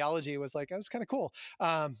epidemiology was like, that was kind of cool.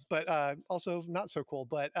 But also not so cool.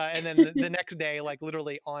 But and then the next day, like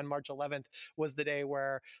literally on March 11th was the day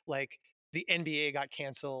where like the NBA got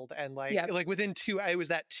canceled, and Yep. like within it was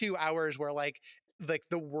that 2 hours where like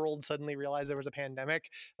the world suddenly realized there was a pandemic,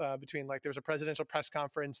 between like there was a presidential press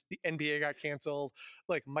conference, the NBA got canceled,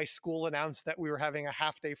 like my school announced that we were having a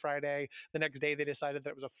half day Friday, the next day they decided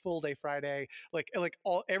that it was a full day Friday, like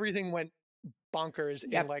all everything went bonkers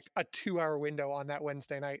in Yep. like a 2 hour window on that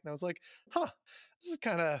Wednesday night. And I was like, this is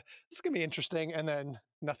gonna be interesting. And then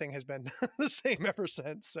nothing has been the same ever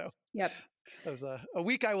since. So Yep. that was a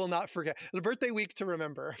week I will not forget. The birthday week to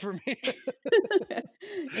remember for me.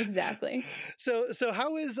 Exactly. So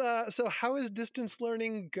how is distance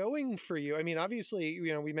learning going for you? I mean, obviously,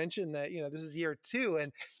 we mentioned that this is year 2,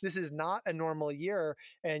 and this is not a normal year.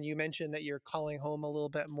 And you mentioned that you're calling home a little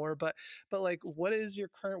bit more, but like, what is your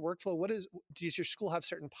current workflow? Does your school have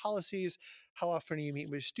certain policies? How often are you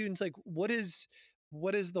meeting with students? Like, what is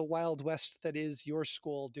the Wild West that is your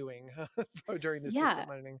school doing during this Yeah. distant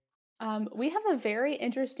learning? We have a very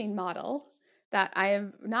interesting model that I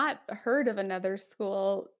have not heard of another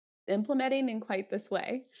school implementing in quite this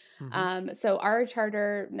way. Hmm. So our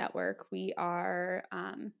charter network, we are,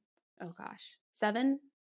 oh gosh,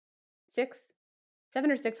 six,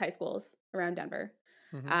 7 or 6 high schools around Denver.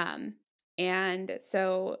 Hmm. Um, and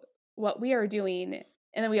so what we are doing,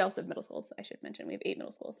 and then we also have middle schools, I should mention, we have 8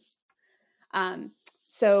 middle schools. Um,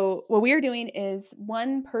 so what we are doing is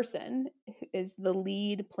one person is the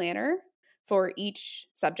lead planner for each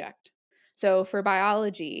subject. So for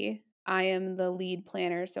biology, I am the lead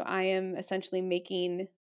planner. So I am essentially making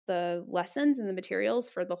the lessons and the materials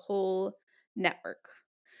for the whole network,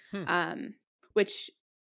 Hmm. um, which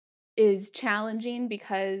is challenging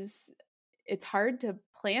because it's hard to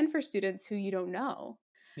plan for students who you don't know,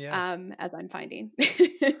 Yeah. as I'm finding.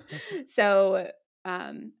 So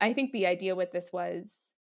I think the idea with this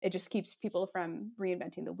was it just keeps people from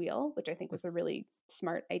reinventing the wheel, which I think was a really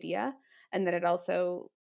smart idea. And that it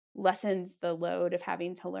also lessens the load of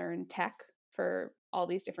having to learn tech for all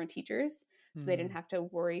these different teachers. So they didn't Mm. have to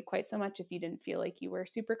worry quite so much if you didn't feel like you were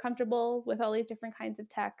super comfortable with all these different kinds of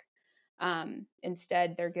tech.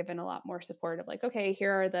 Instead, they're given a lot more support of like, okay,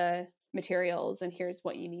 here are the materials and here's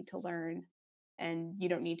what you need to learn. And you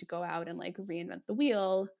don't need to go out and like reinvent the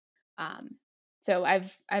wheel. Um, so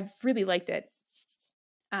I've really liked it.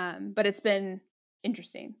 But it's been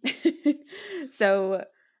interesting. So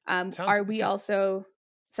Sounds are we also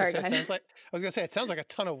sorry, go it ahead. sounds like I was gonna say it sounds like a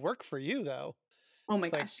ton of work for you though. Oh my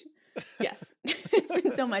Like, gosh. Yes. It's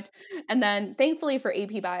been so much. And then thankfully for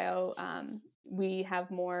AP Bio, we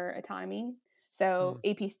have more autonomy. So mm,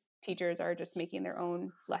 teachers are just making their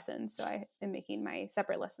own lessons. So I am making my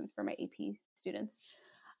separate lessons for my AP students.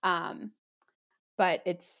 Um, but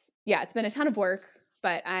it's been a ton of work,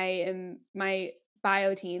 but my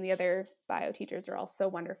bio team, the other bio teachers are all so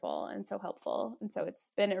wonderful and so helpful. And so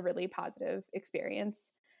it's been a really positive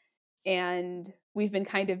experience. And we've been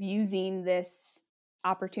kind of using this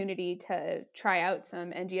opportunity to try out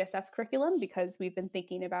some NGSS curriculum because we've been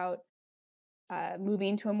thinking about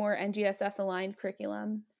moving to a more NGSS aligned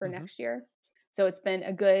curriculum for hmm next year. So it's been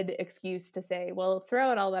a good excuse to say, well, throw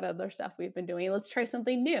out all that other stuff we've been doing. Let's try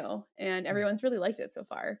something new. And mm, everyone's really liked it so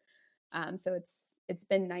far. So it's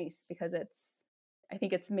been nice because I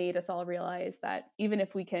think it's made us all realize that even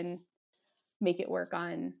if we can make it work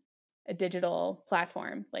on a digital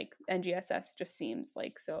platform, like NGSS just seems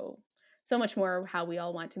like so much more how we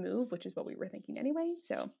all want to move, which is what we were thinking anyway.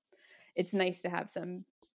 So it's nice to have some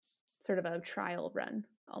sort of a trial run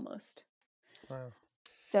almost. wow.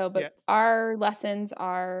 So, Yeah. but our lessons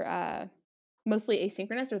are mostly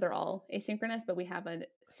asynchronous, or they're all asynchronous, but we have a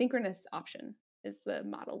synchronous option is the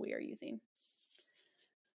model we are using,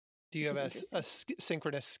 Do you which have is a interesting.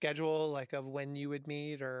 synchronous schedule like of when you would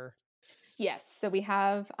meet or? Yes. So we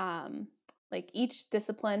have like each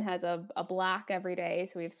discipline has a block every day.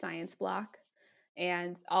 So we have science block,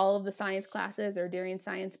 and all of the science classes are during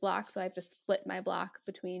science block. So I have to split my block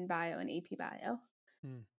between bio and AP bio.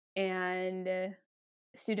 Hmm. And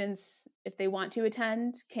students, if they want to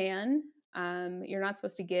attend, can. You're not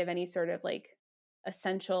supposed to give any sort of like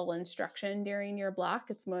essential instruction during your block.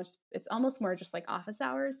 It's almost more just like office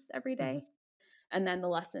hours every Hmm. day, and then the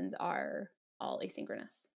lessons are all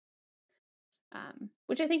asynchronous,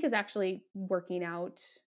 which I think is actually working out.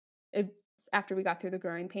 It, After we got through the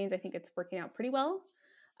growing pains, I think it's working out pretty well.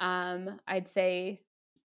 I'd say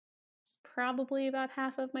probably about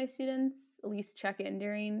half of my students at least check in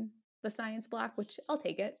during the science block, which I'll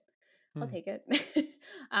take it. I'll Hmm. take it.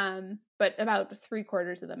 But about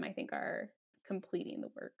three-quarters of them, I think, are completing the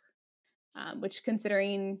work, which,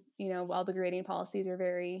 considering, while the grading policies are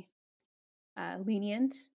very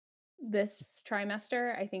lenient this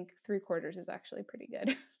trimester, I think three-quarters is actually pretty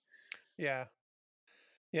good. Yeah.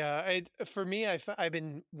 Yeah, for me, I've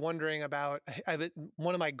been wondering about.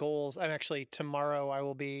 One of my goals. I'm actually tomorrow. I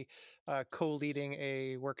will be co-leading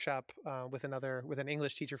a workshop with an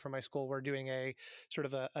English teacher from my school. We're doing a sort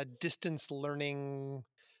of a distance learning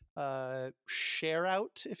share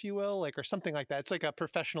out, if you will, like or something like that. It's like a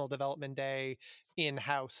professional development day in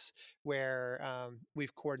house where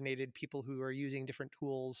we've coordinated people who are using different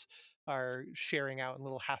tools are sharing out in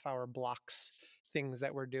little half-hour blocks things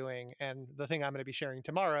that we're doing. And the thing I'm going to be sharing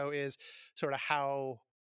tomorrow is sort of how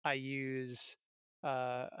I use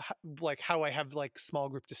like how I have like small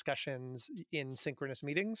group discussions in synchronous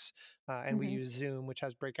meetings, and we Hmm. use Zoom, which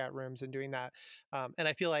has breakout rooms, and doing that. And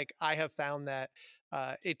I feel like I have found that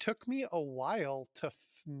it took me a while to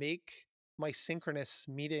make my synchronous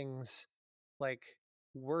meetings like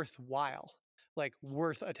worthwhile, like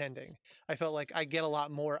worth attending. I felt like I get a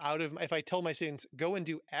lot more out of if I tell my students go and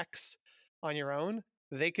do X on your own,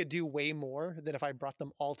 they could do way more than if I brought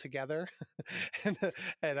them all together. and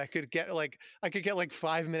and I could get like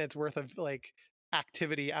 5 minutes worth of like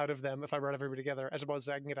activity out of them if I brought everybody together, as opposed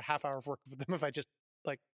to I can get a half hour of work with them if I just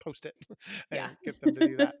like post it Yeah. and get them to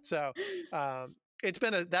do that. So it's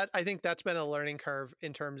been I think that's been a learning curve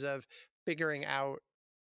in terms of figuring out,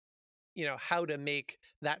 how to make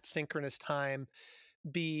that synchronous time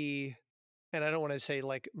be, and I don't want to say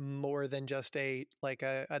like more than just an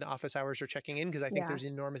office hours or checking in, because I think Yeah. there's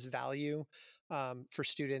enormous value for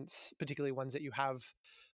students, particularly ones that you have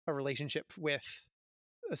a relationship with,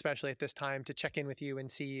 especially at this time, to check in with you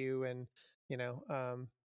and see you. And you know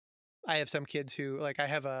I have some kids who like I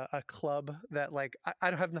have a club that like I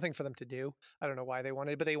don't have nothing for them to do. I don't know why they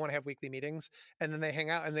wanted, but they want to have weekly meetings, and then they hang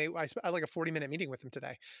out and I had like a 40-minute meeting with them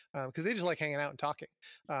today because they just like hanging out and talking.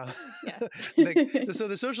 Uh, Yeah. like so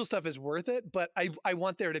the social stuff is worth it, but I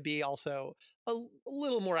want there to be also a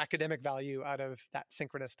little more academic value out of that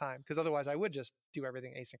synchronous time, because otherwise I would just do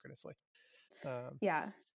everything asynchronously. Um, Yeah.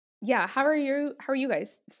 Yeah. How are you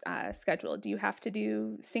guys scheduled? Do you have to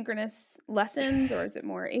do synchronous lessons, or is it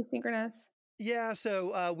more asynchronous? Yeah,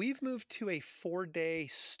 so we've moved to a 4-day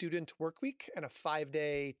student work week and a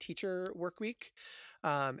 5-day teacher work week.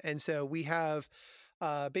 And so we have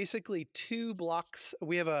basically two blocks.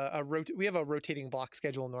 We have we have a rotating block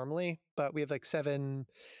schedule normally, but we have like seven,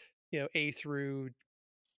 A through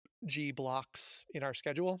G blocks in our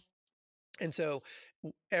schedule. And so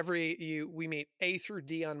we meet A through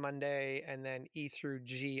D on Monday and then E through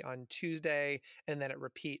G on Tuesday, and then it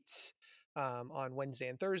repeats on Wednesday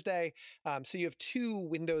and Thursday. So you have two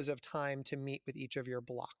windows of time to meet with each of your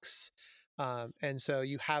blocks. And so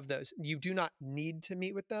you have those. You do not need to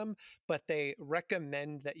meet with them, but they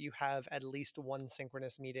recommend that you have at least one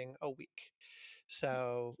synchronous meeting a week.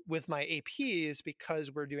 So with my APs,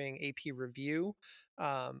 because we're doing AP review,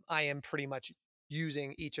 I am pretty much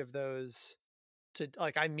using each of those to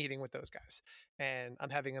like I'm meeting with those guys and I'm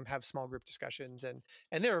having them have small group discussions, and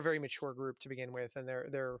they're a very mature group to begin with, and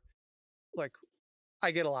they're like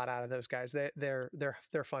I get a lot out of those guys. They're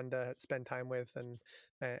fun to spend time with, and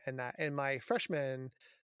that. And my freshmen,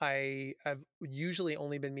 I've usually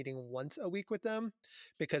only been meeting once a week with them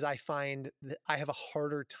because I find that I have a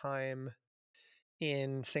harder time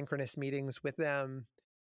in synchronous meetings with them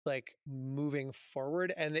like moving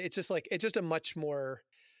forward, and it's just a much more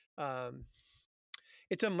um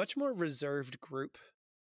it's a much more reserved group,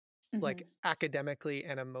 like Hmm. academically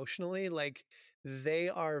and emotionally. Like they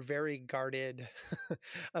are very guarded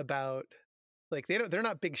about like they're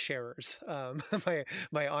not big sharers.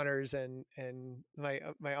 My honors and my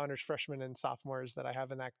honors freshmen and sophomores that I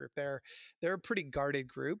have in that group, they're a pretty guarded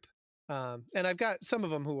group. And I've got some of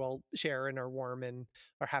them who will share and are warm and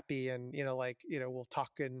are happy, and we'll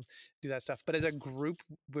talk and do that stuff. But as a group,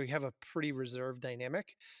 we have a pretty reserved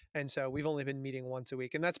dynamic, and so we've only been meeting once a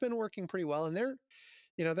week, and that's been working pretty well. And they're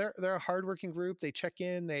a hardworking group. They check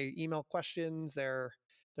in, they email questions, they're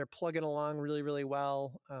plugging along really really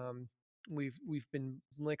well. We've been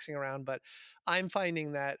mixing around, but I'm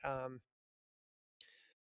finding that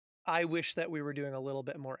I wish that we were doing a little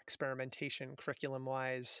bit more experimentation curriculum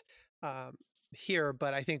wise um, here.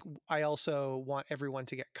 But I think I also want everyone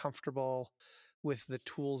to get comfortable with the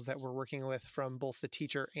tools that we're working with from both the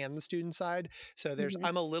teacher and the student side. So Hmm.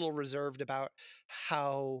 I'm a little reserved about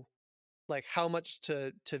how like how much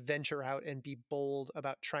to venture out and be bold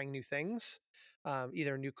about trying new things,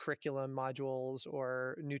 either new curriculum modules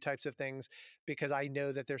or new types of things, because I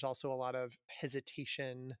know that there's also a lot of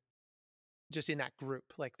hesitation just in that group.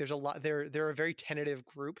 Like there's a lot, they're a very tentative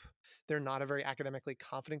group. They're not a very academically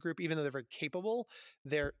confident group, even though they're very capable.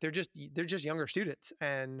 They're just younger students,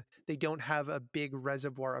 and they don't have a big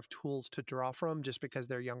reservoir of tools to draw from just because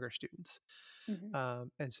they're younger students. Mhm.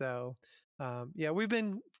 And so yeah, we've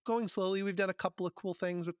been going slowly. We've done a couple of cool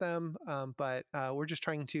things with them, but we're just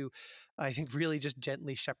trying to, I think, really just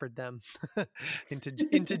gently shepherd them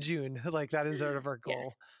into June. Like that is sort of our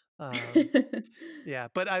goal. Um, Yes. yeah,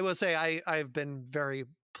 but I will say I've been very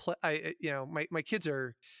my kids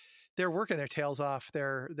they're working their tails off.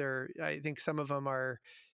 They're I think some of them are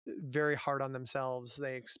very hard on themselves.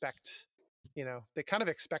 They expect, they kind of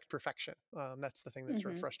expect perfection. That's the thing that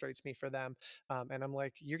sort of Mhm. frustrates me for them. And I'm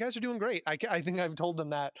like, you guys are doing great. I think I've told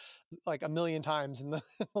them that like a million times in the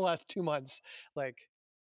last 2 months. Like,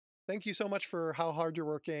 thank you so much for how hard you're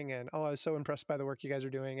working, and oh, I was so impressed by the work you guys are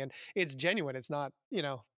doing. And it's genuine, it's not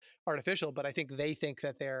artificial, but I think they think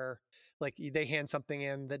that they're like, they hand something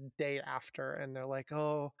in the day after and they're like,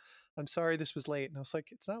 oh, I'm sorry this was late. And I was like,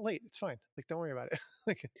 it's not late, it's fine, like don't worry about it.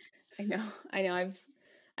 Like, I know. I know.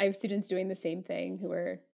 I have students doing the same thing who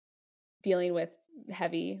are dealing with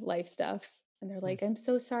heavy life stuff, and they're mm, like, "I'm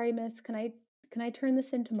so sorry, miss. Can I turn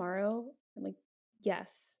this in tomorrow?" I'm like,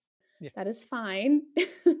 "Yes, yeah. that is fine."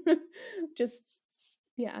 Just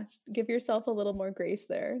yeah, give yourself a little more grace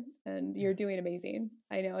there, and Yeah. you're doing amazing.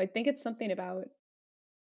 I know. I think it's something about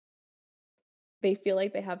they feel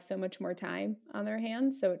like they have so much more time on their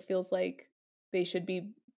hands, so it feels like they should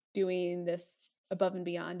be doing this above and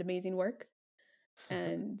beyond amazing work,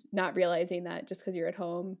 and not realizing that just because 'cause you're at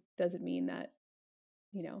home doesn't mean that,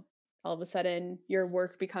 you know, all of a sudden your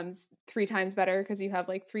work becomes 3 times better because you have,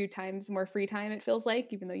 like, 3 times more free time, it feels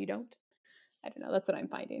like, even though you don't. I don't know, that's what I'm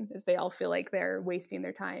finding, is they all feel like they're wasting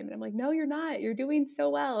their time, and I'm like, "No, you're not, you're doing so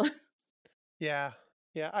well." Yeah.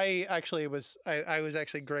 Yeah, I was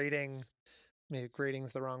actually grading. Maybe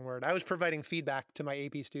grading's the wrong word. I was providing feedback to my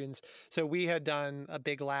AP students. So we had done a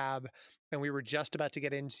big lab and we were just about to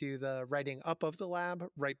get into the writing up of the lab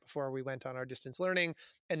right before we went on our distance learning.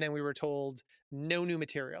 And then we were told no new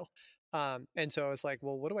material. And so I was like,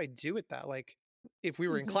 well, what do I do with that? Like, if we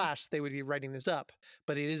were in Mhm, class, they would be writing this up,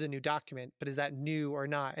 but it is a new document. But is that new or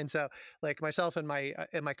not? And so, like myself and my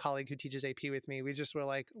colleague who teaches AP with me, we just were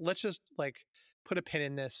like, let's just like put a pin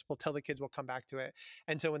in this. We'll tell the kids we'll come back to it.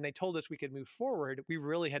 And so when they told us we could move forward, we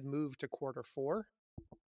really had moved to quarter 4.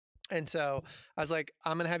 And so I was like,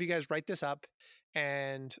 I'm going to have you guys write this up.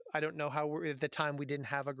 And I don't know how at the time we didn't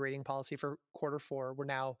have a grading policy for quarter 4. We're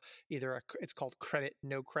now either it's called credit,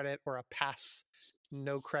 no credit, or a pass,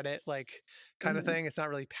 no credit, like kind of mhm. thing. It's not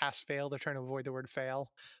really pass fail. They're trying to avoid the word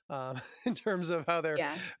fail in terms of how they're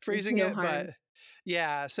Yeah, phrasing no it. But harm.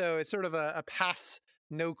 yeah, so it's sort of a pass,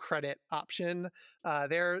 no credit option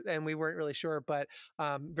there. And we weren't really sure, but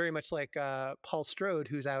very much like Paul Strode,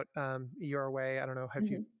 who's out your way. I don't know if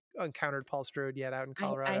you Mhm. encountered Paul Strode yet out in I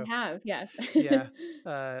Colorado. have, yes. Yeah.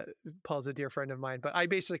 Paul's a dear friend of mine, but I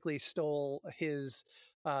basically stole his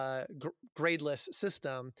gradeless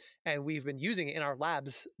system and we've been using it in our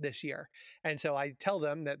labs this year. And so I tell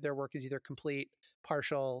them that their work is either complete,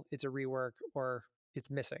 partial, it's a rework, or it's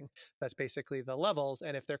missing. That's basically the levels.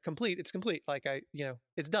 And if they're complete, it's complete. Like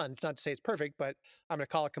it's done. It's not to say it's perfect, but I'm going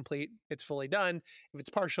to call it complete. It's fully done. If it's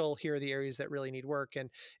partial, here are the areas that really need work. And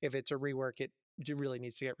if it's a rework, it really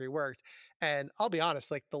needs to get reworked. And I'll be honest,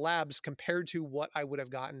 like the labs compared to what I would have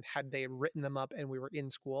gotten had they written them up and we were in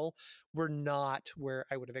school were not where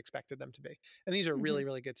I would have expected them to be. And these are Mhm, really,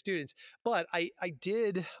 really good students. But I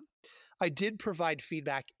did provide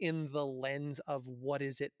feedback in the lens of what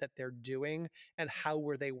is it that they're doing and how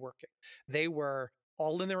were they working. They were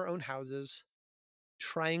all in their own houses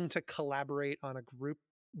trying to collaborate on a group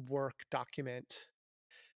work document,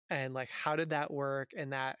 and like how did that work,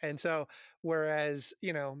 and so whereas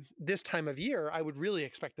this time of year I would really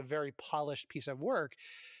expect a very polished piece of work,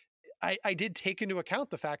 I did take into account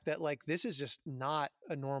the fact that like this is just not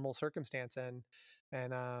a normal circumstance. And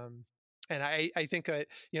I think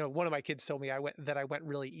one of my kids told me I went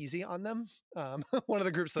really easy on them. One of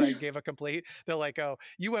the groups that I gave a complete, they're like, oh,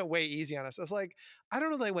 you went way easy on us. I was like, I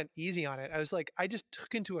don't know that I went easy on it. I was like, I just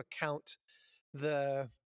took into account the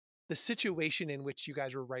situation in which you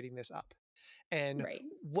guys were writing this up. And right.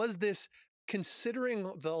 was this considering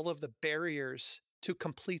all of the barriers to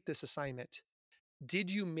complete this assignment?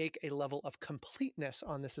 Did you make a level of completeness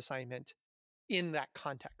on this assignment in that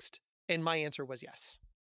context? And my answer was yes.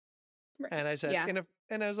 Right. And I said, Yeah.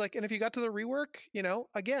 and I was like, and if you got to the rework,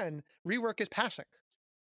 again, rework is passing.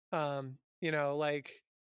 Like,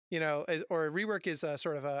 or rework is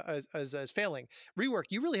sort of as failing. Rework,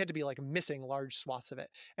 you really had to be like missing large swaths of it.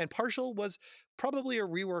 And partial was probably a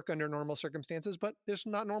rework under normal circumstances, but there's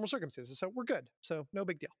not normal circumstances. So we're good. So no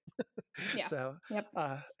big deal. Yeah. So, Yep.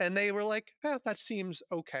 and they were like, that seems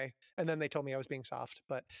okay. And then they told me I was being soft.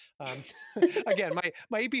 But again,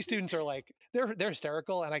 my EP students are like, they're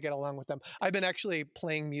hysterical and I get along with them. I've been actually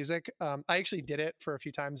playing music. I actually did it for a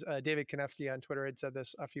few times. David Konefsky on Twitter had said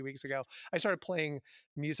this a few weeks ago. I started playing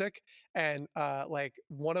music and like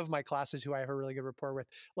one of my classes who I have a really good rapport with,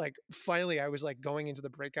 like finally I was like going into the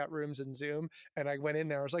breakout rooms in Zoom and I went in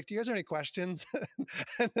there. I was like, do you guys have any questions?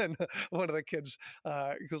 And then one of the kids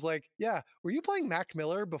was like, yeah, were you playing Mac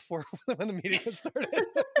Miller before when the meeting was started?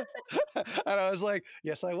 And I was like,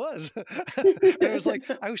 yes, I was. And it was like,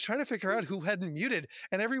 I was trying to figure out who hadn't muted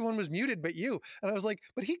and everyone was muted but you. And I was like,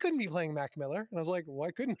 but he couldn't be playing Mac Miller. And I was like,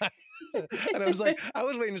 why couldn't I? And I was like, I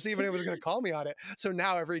was waiting to see if anyone was going to call me on it. So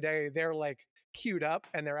now every day they're like queued up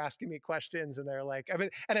and they're asking me questions and they're like,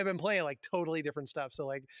 I've been playing like totally different stuff. So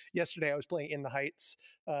like yesterday I was playing In the Heights,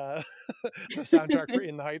 the soundtrack for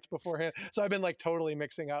In the Heights beforehand. So I've been like totally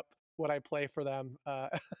mixing up what I play for them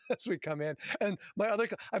as we come in. And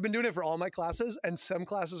I've been doing it for all my classes, and some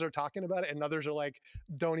classes are talking about it, and others are like,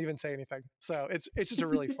 don't even say anything. So it's just a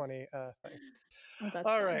really funny thing. Well, that's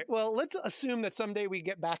All fun. right. Well, let's assume that someday we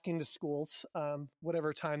get back into schools,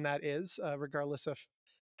 whatever time that is, regardless of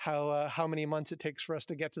how many months it takes for us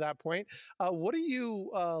to get to that point. What are you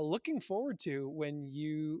looking forward to when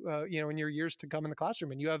in your years to come in the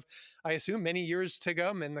classroom? And you have, I assume, many years to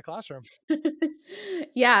come in the classroom.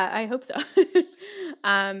 Yeah, I hope so.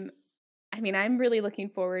 um, I mean, I'm really looking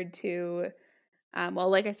forward to, well,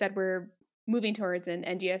 like I said, we're moving towards an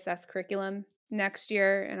NGSS curriculum next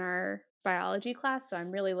year in our biology class. So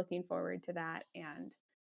I'm really looking forward to that and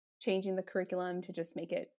changing the curriculum to just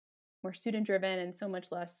make it more student driven and so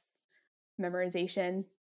much less memorization,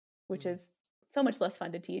 which is so much less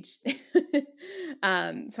fun to teach.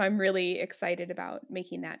 So I'm really excited about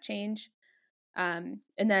making that change. And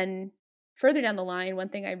then further down the line, one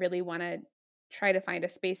thing I really want to try to find a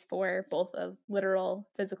space for, both a literal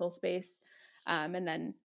physical space and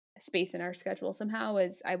then a space in our schedule somehow,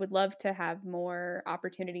 is I would love to have more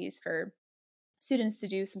opportunities for students to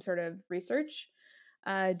do some sort of research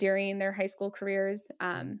during their high school careers.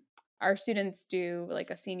 Our students do like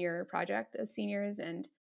a senior project as seniors, and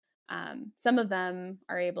some of them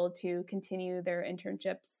are able to continue their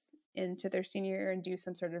internships into their senior year and do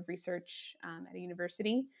some sort of research at a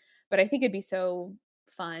university. But I think it'd be so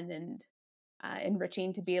fun and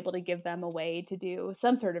enriching to be able to give them a way to do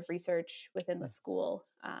some sort of research within the school.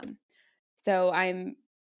 So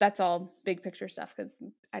that's all big picture stuff because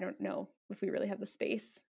I don't know if we really have the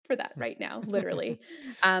space for that right now, literally.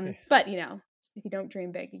 But if you don't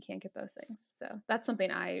dream big, you can't get those things. So that's something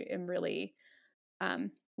I am really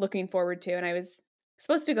looking forward to. And I was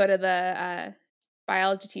supposed to go to the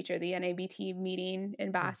biology teacher, the NABT meeting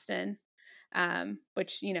in Boston,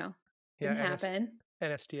 which, didn't Yeah, happen.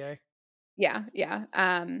 NSTA. Yeah. Yeah.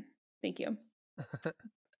 Thank you.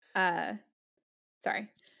 Sorry.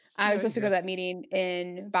 I was supposed to go to that meeting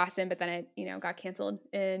in Boston, but then it, got canceled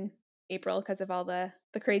in April because of all the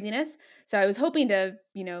craziness. So I was hoping to,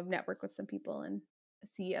 network with some people and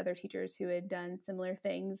see other teachers who had done similar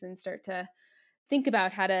things and start to think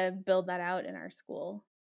about how to build that out in our school.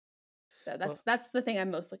 So that's the thing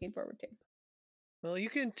I'm most looking forward to. Well, you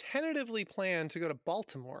can tentatively plan to go to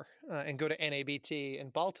Baltimore and go to NABT in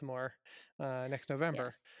Baltimore next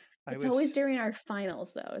November. Yes. It's always during our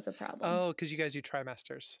finals, though, is a problem. Oh, because you guys do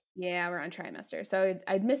trimesters. Yeah, we're on trimester, so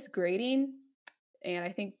I'd miss grading, and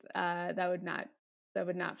I think that would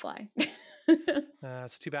not fly.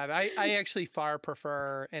 It's too bad. I actually far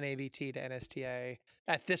prefer NABT to NSTA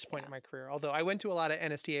at this point in my career. Although I went to a lot of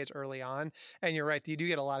NSTAs early on, and you're right, you do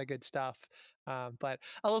get a lot of good stuff. But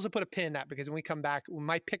I'll also put a pin in that because when we come back,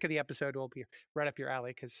 my pick of the episode will be right up your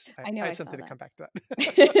alley because I have something to come back to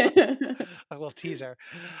that. A little teaser.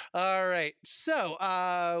 All right. So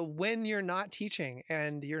when you're not teaching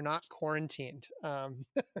and you're not quarantined,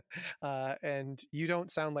 and you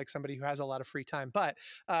don't sound like somebody who has a lot of free time, but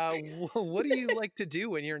what do you like to do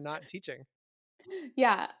when you're not teaching?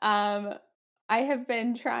 Yeah. I have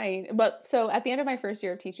been trying, but so at the end of my first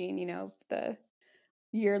year of teaching, the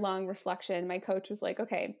year-long reflection, my coach was like,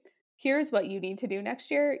 okay, here's what you need to do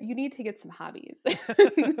next year. You need to get some hobbies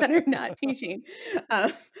that are not teaching.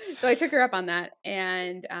 So I took her up on that.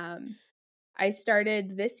 And I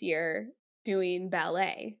started this year doing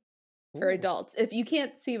ballet for adults. If you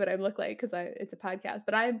can't see what I look like, because it's a podcast,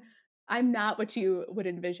 but I'm not what you would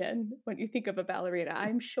envision when you think of a ballerina.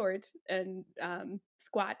 I'm short and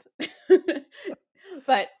squat,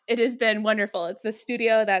 but it has been wonderful. It's the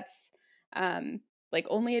studio that's um, like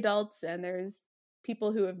only adults, and there's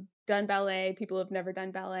people who have done ballet, people who have never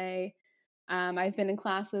done ballet. I've been in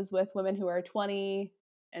classes with women who are 20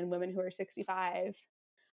 and women who are 65.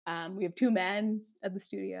 We have two men at the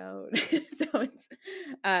studio, so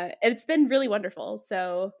it's been really wonderful.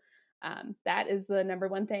 So that is the number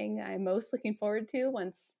one thing I'm most looking forward to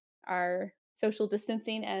once our social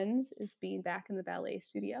distancing ends, is being back in the ballet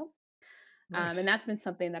studio. And Nice. that's been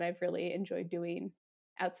something that I've really enjoyed doing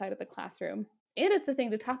outside of the classroom. And it's a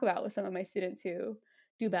thing to talk about with some of my students who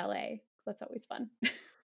do ballet. That's always fun.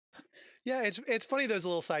 Yeah, it's funny those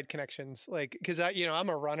little side connections, like because I'm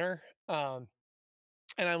a runner, and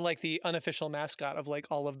I'm like the unofficial mascot of like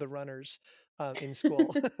all of the runners in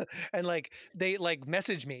school, and like they like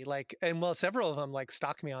message me like, and well, several of them like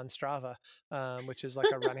stalk me on Strava, which is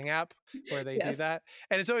like a running app where they do Yes. that,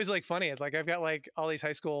 and it's always like funny. It's like I've got like all these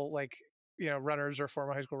high school like runners or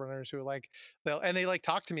former high school runners who like they like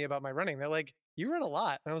talk to me about my running. They're like, "You run a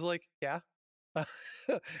lot," and I was like, "Yeah."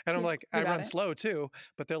 And I'm Yeah, like, you I got run it. slow too,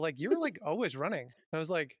 but they're like, you're like always running. And I was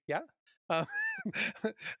like, yeah. Um,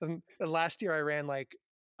 and last year I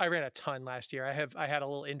ran a ton last year. I had a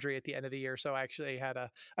little injury at the end of the year, so I actually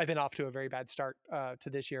I've been off to a very bad start to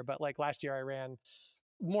this year. But like last year, I ran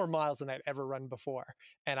more miles than I'd ever run before,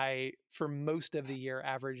 and I for most of the year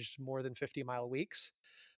averaged more than 50-mile weeks.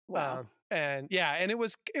 Wow. And yeah, and it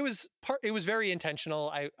was very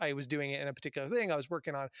intentional. I was doing it in a particular thing. I was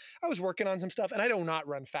working on some stuff, and I do not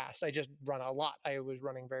run fast. I just run a lot. I was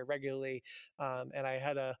running very regularly, and I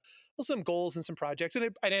had some goals and some projects, and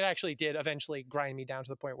it actually did eventually grind me down to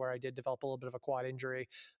the point where I did develop a little bit of a quad injury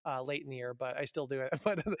late in the year, but I still do it.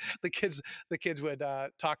 But the kids would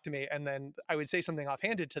talk to me, and then I would say something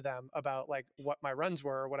offhanded to them about like what my runs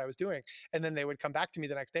were or what I was doing, and then they would come back to me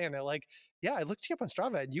the next day, and they're like, yeah, I looked you up on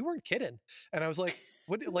Strava and you weren't kidding. And I was like,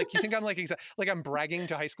 what, like, you think I'm like, like I'm bragging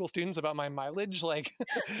to high school students about my mileage? Like,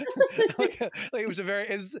 like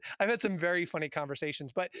I've had some very funny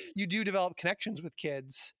conversations, but you do develop connections with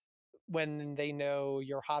kids when they know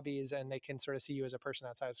your hobbies and they can sort of see you as a person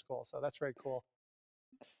outside of school. So that's very cool.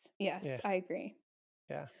 Yes, yes, Yeah. I agree.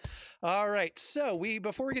 Yeah. All right. So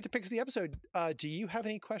before we get to picks of the episode, do you have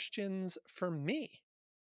any questions for me?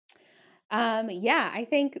 Yeah, I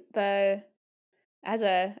think the as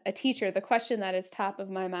a teacher, the question that is top of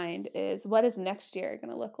my mind is, what is next year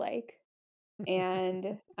going to look like?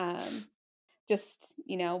 And just,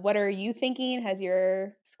 what are you thinking? Has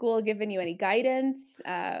your school given you any guidance?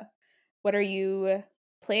 What are you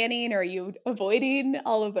planning? Or are you avoiding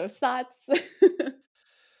all of those thoughts?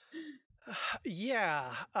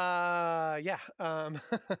 Yeah. Yeah.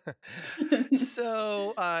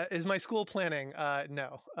 So, is my school planning?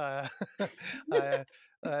 No.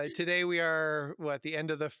 Uh, today we are the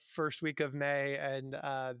end of the first week of May, and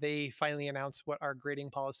they finally announced what our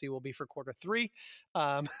grading policy will be for quarter three.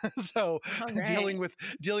 So All dealing right. with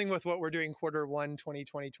dealing with what we're doing quarter one,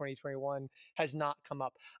 2020, 2021 has not come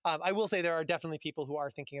up. I will say there are definitely people who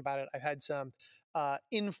are thinking about it. I've had some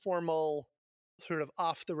informal sort of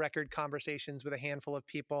off the record conversations with a handful of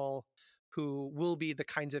people who will be the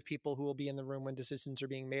kinds of people who will be in the room when decisions are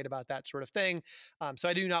being made about that sort of thing. So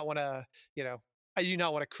I do not want to, you know, I do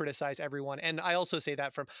not want to criticize everyone. And I also say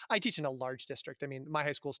that I teach in a large district. I mean, my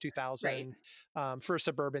high school is Right. 2,000. For a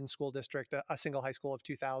suburban school district, a single high school of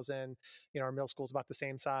 2,000, our middle school is about the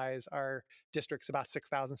same size. Our district's about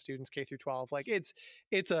 6,000 students, K through 12. Like it's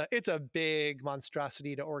a big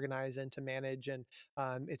monstrosity to organize and to manage. And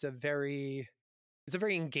it's a very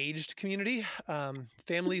engaged community.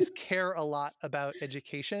 Families care a lot about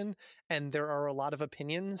education, and there are a lot of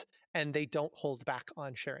opinions, and they don't hold back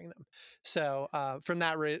on sharing them. So, from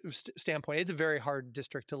that standpoint, it's a very hard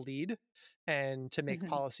district to lead and to make Mhm.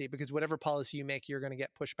 policy, because whatever policy you make, you're going to get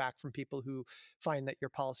pushback from people who find that your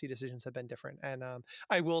policy decisions have been different. And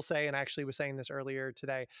I will say, and I actually was saying this earlier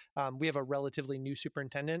today, we have a relatively new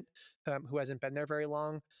superintendent who hasn't been there very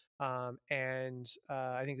long. And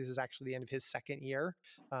I think this is actually the end of his second year,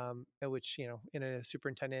 which, in a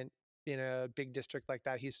superintendent in a big district like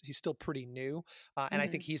that, he's still pretty new. And I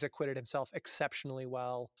think Mhm. he's acquitted himself exceptionally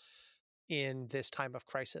well in this time of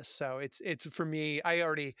crisis. So it's for me, I had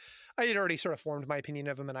already sort of formed my opinion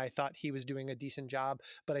of him, and I thought he was doing a decent job,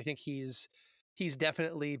 but I think he's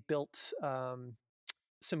definitely built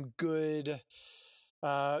some good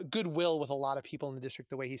goodwill with a lot of people in the district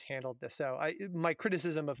the way he's handled this. So my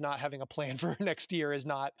criticism of not having a plan for next year is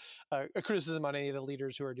not a criticism on any of the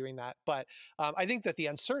leaders who are doing that. But I think that the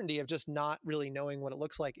uncertainty of just not really knowing what it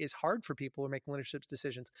looks like is hard for people who are making leadership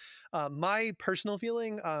decisions. My personal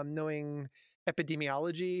feeling, knowing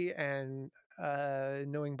epidemiology and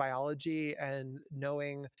knowing biology and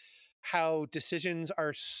knowing how decisions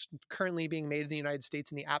are currently being made in the United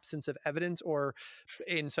States in the absence of evidence, or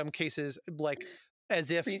in some cases, like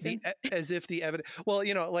Reason. as if the evidence, well,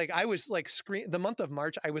 like I was like the month of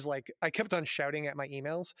March, I kept on shouting at my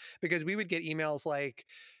emails because we would get emails like,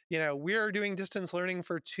 we're doing distance learning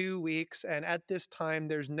for 2 weeks, and at this time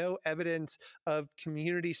there's no evidence of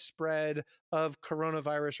community spread of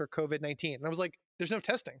coronavirus or COVID-19. And I was like, there's no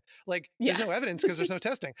testing. Like, Yeah. there's no evidence because there's no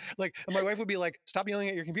testing. Like, and my wife would be like, stop yelling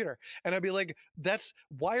at your computer. And I'd be like,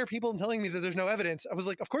 why are people telling me that there's no evidence? I was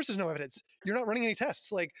like, of course there's no evidence. You're not running any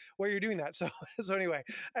tests. Like, why are you doing that? So anyway,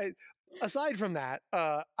 aside from that,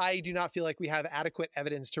 I do not feel like we have adequate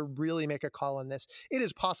evidence to really make a call on this. It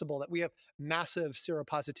is possible that we have massive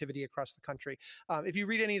seropositivity across the country. If you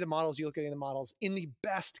read any of the models, you look at any of the models, in the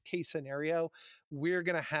best case scenario, we're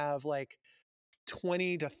going to have like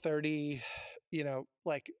 20 to 30, and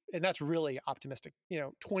that's really optimistic,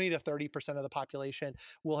 20 to 30% of the population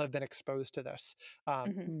will have been exposed to this.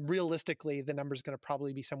 Realistically, the number is going to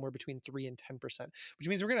probably be somewhere between 3 and 10%, which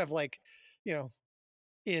means we're going to have like,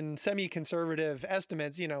 in semi-conservative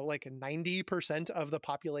estimates, like 90% of the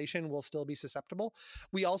population will still be susceptible.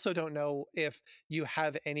 We also don't know if you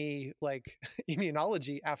have any like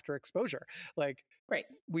immunology after exposure. Like, Right.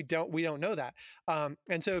 we don't know that.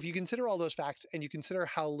 And so if you consider all those facts and you consider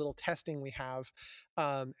how little testing we have,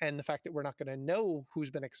 and the fact that we're not going to know who's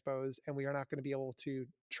been exposed and we are not going to be able to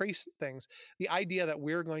trace things, the idea that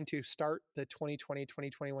we're going to start the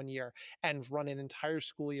 2020-2021 year and run an entire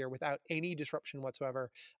school year without any disruption whatsoever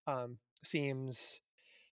seems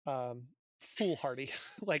foolhardy.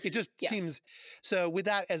 Like, it just seems. So with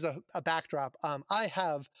that as a backdrop, I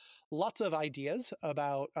have lots of ideas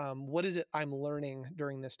about what is it I'm learning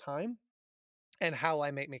during this time and how I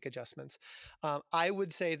might make adjustments. I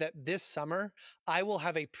would say that this summer I will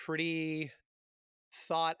have a pretty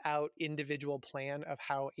thought out individual plan of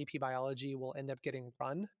how AP Biology will end up getting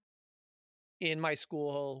run in my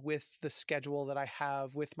school, with the schedule that I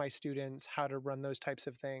have with my students, how to run those types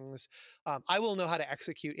of things. I will know how to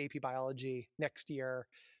execute AP Biology next year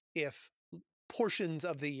if portions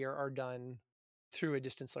of the year are done through a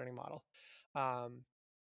distance learning model.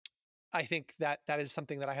 I think that is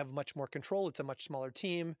something that I have much more control. It's a much smaller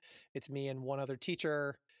team. It's me and one other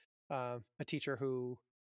teacher, a teacher who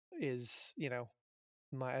is,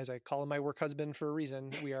 as I call him, my work husband for a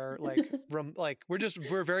reason. We are like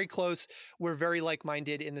we're very close. We're very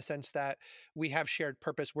like-minded in the sense that we have shared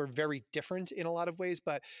purpose. We're very different in a lot of ways,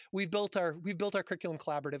 but we've built our curriculum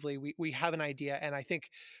collaboratively. We have an idea, and I think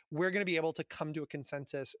we're going to be able to come to a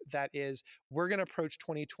consensus that is, we're going to approach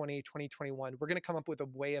 2020, 2021. We're going to come up with a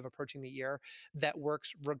way of approaching the year that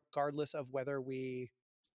works regardless of whether we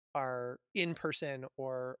are in person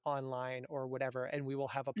or online or whatever, and we will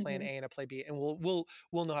have a plan A and a plan B, and we'll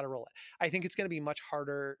know how to roll it. I think it's going to be much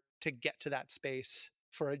harder to get to that space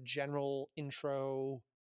for a general intro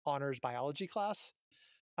honors biology class.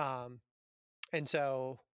 And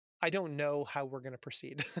so I don't know how we're going to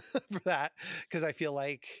proceed for that, because I feel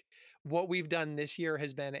like what we've done this year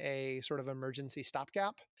has been a sort of emergency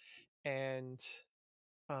stopgap. And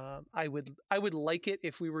I would like it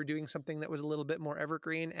if we were doing something that was a little bit more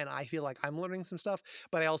evergreen, and I feel like I'm learning some stuff,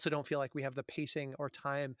 but I also don't feel like we have the pacing or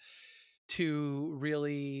time to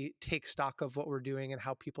really take stock of what we're doing and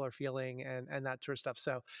how people are feeling and that sort of stuff.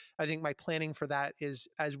 So I think my planning for that is,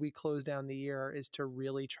 as we close down the year, is to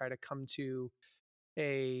really try to come to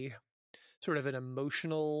a sort of an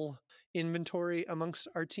emotional inventory amongst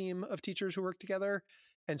our team of teachers who work together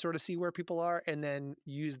and sort of see where people are, and then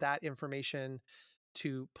use that information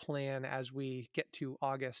to plan as we get to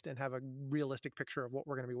August and have a realistic picture of what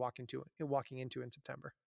we're going to be walking into in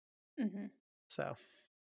September. So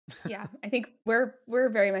yeah, I think we're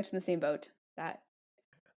very much in the same boat, that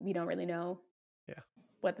we don't really know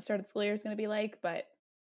what the start of the school year is going to be like, but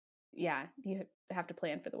yeah, you have to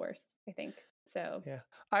plan for the worst, I think. So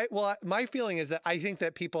my feeling is that I think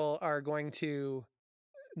that people are going to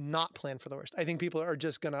not plan for the worst. I think people are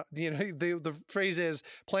just gonna, the phrase is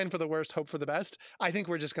plan for the worst, hope for the best. I think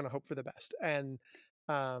we're just gonna hope for the best, and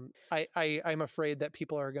I'm afraid that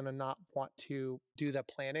people are gonna not want to do the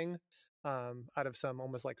planning out of some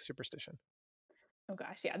almost like superstition. Oh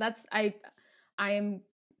gosh, yeah, I am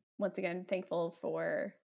once again thankful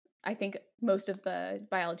for. I think most of the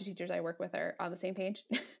biology teachers I work with are on the same page.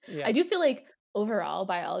 Yeah. I do feel like overall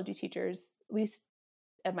biology teachers, at least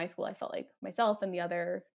at my school, I felt like myself and the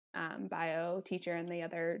other bio teacher and we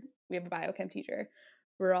have a biochem teacher.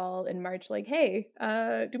 We're all in March like, hey,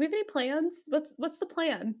 do we have any plans? What's the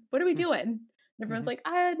plan? What are we doing? And everyone's Mm-hmm. like,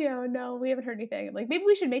 I don't know, we haven't heard anything. I'm like, maybe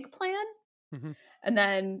we should make a plan. Mm-hmm. And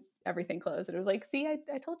then everything closed. And it was like, see,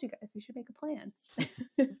 I told you guys we should make a plan.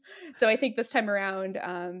 So I think this time around,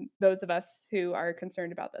 those of us who are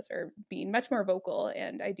concerned about this are being much more vocal.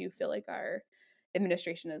 And I do feel like our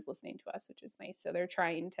administration is listening to us, which is nice. So they're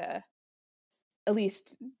trying to at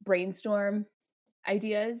least brainstorm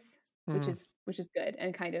ideas, which Mm-hmm. is good,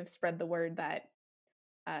 and kind of spread the word that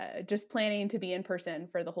just planning to be in person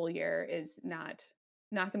for the whole year is not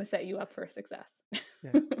going to set you up for success.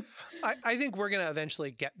 Yeah. I think we're going to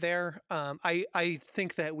eventually get there. I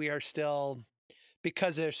think that we are still,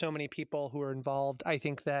 because there's so many people who are involved, I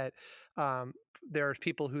think that there are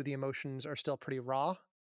people who the emotions are still pretty raw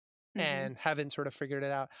Mm-hmm. and haven't sort of figured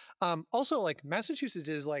it out. Also, like Massachusetts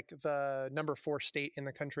is like the number 4 state in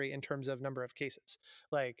the country in terms of number of cases.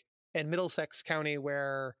 Like, in Middlesex County,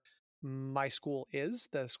 where my school is,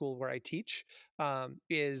 the school where I teach,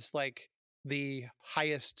 is like the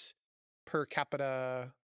highest per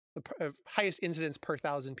capita, highest incidence per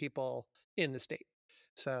 1,000 people in the state.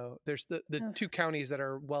 So there's the Oh, 2 counties that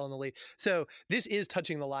are well in the lead. So this is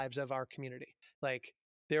touching the lives of our community. Like,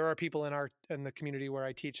 there are people in the community where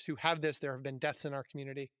I teach who have this. There have been deaths in our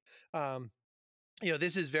community. Um,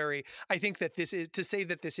 this is very. I think that this is, to say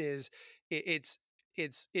that this is, it's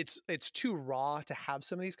it's too raw to have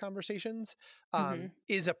some of these conversations, mm-hmm.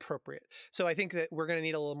 is appropriate. So I think that we're going to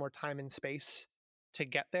need a little more time and space to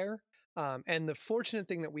get there. And the fortunate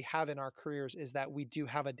thing that we have in our careers is that we do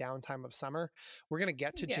have a downtime of summer. We're going to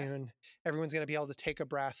get to Yes. June. Everyone's going to be able to take a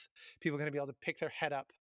breath. People are going to be able to pick their head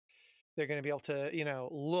up. They're going to be able to,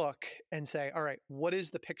 look and say, all right, what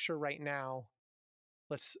is the picture right now?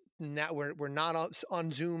 Let's now, we're not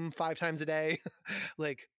on Zoom 5 times a day.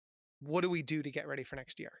 Like, what do we do to get ready for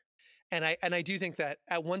next year? And I do think that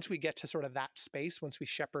once we get to sort of that space, once we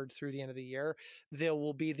shepherd through the end of the year, there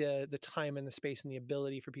will be the time and the space and the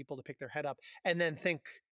ability for people to pick their head up and then think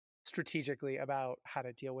strategically about how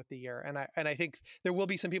to deal with the year. And I think there will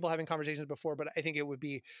be some people having conversations before, but I think it would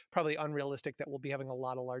be probably unrealistic that we'll be having a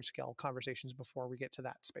lot of large scale conversations before we get to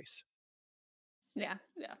that space. Yeah.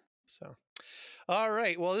 Yeah. So, all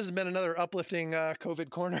right. Well, this has been another uplifting COVID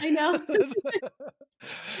corner. I know.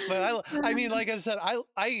 But I mean, like I said,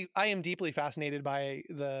 I am deeply fascinated by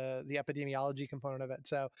the epidemiology component of it.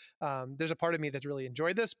 So there's a part of me that's really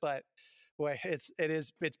enjoyed this, but boy,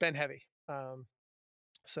 it's been heavy.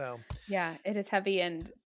 So Yeah, it is heavy. And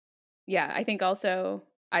yeah, I think also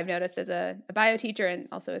I've noticed as a bio teacher and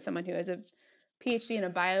also as someone who has a PhD in a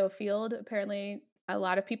bio field, apparently a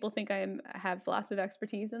lot of people think I have lots of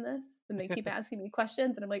expertise in this, and they keep asking me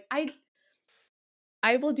questions, and I'm like,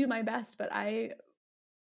 I will do my best, but I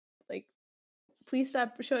like, please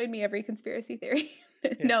stop showing me every conspiracy theory.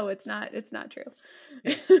 yeah, No, it's not true.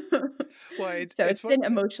 yeah. Well, So it's it's fun. been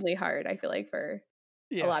emotionally hard, I feel like, for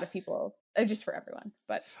a Yeah, lot of people, just for everyone.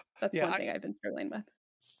 But that's yeah. one thing I've been struggling with.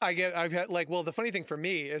 I've had, like, well, the funny thing for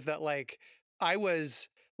me is that, like, I was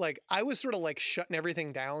I was sort of like shutting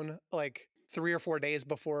everything down like 3 or 4 days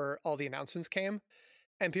before all the announcements came.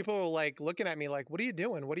 And people were like looking at me like, what are you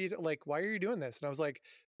doing? What are you like? Why are you doing this? And I was like,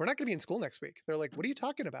 we're not going to be in school next week. They're like, what are you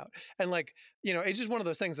talking about? And like, it's just one of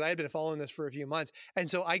those things that I had been following this for a few months. And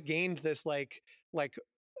so I gained this like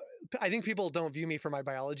I think people don't view me for my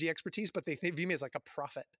biology expertise, but they view me as like a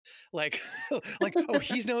prophet. Like, like, oh,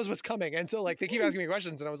 he knows what's coming. And so like they keep asking me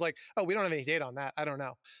questions, and I was like, oh, we don't have any data on that. I don't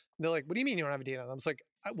know. And they're like, what do you mean you don't have data? And I was like,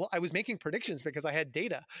 well, I was making predictions because I had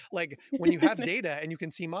data. Like, when you have data and you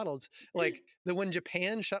can see models, like when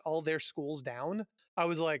Japan shut all their schools down, I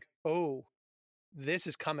was like, oh, this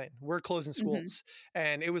is coming. We're closing Hmm. schools.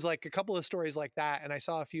 And it was like a couple of stories like that. And I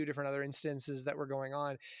saw a few different other instances that were going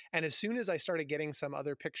on. And as soon as I started getting some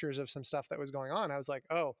other pictures of some stuff that was going on, I was like,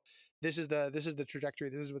 oh, this is the trajectory.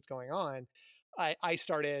 This is what's going on. I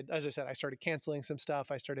started, as I said, I started canceling some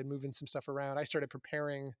stuff. I started moving some stuff around. I started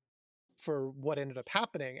preparing for what ended up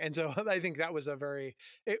happening. And so I think that was I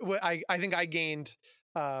think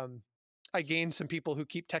um, I gained some people who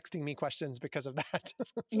keep texting me questions because of that.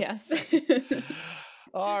 Yes.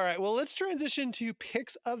 All right. Well, let's transition to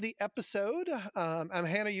picks of the episode.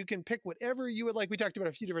 Hannah, you can pick whatever you would like. We talked about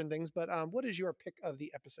a few different things, but what is your pick of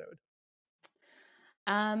the episode?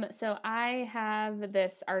 So I have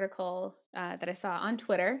this article that I saw on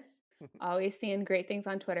Twitter. Always seeing great things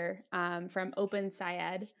on Twitter, from Open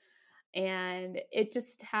Syed. And it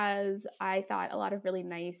just has, I thought, a lot of really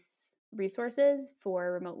nice resources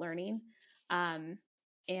for remote learning. Um,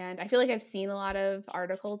 And I feel like I've seen a lot of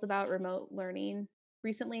articles about remote learning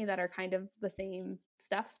recently that are kind of the same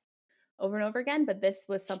stuff over and over again, but this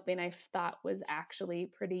was something I thought was actually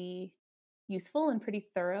pretty useful and pretty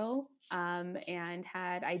thorough, and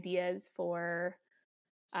had ideas for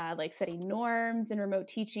like setting norms in remote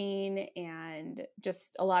teaching and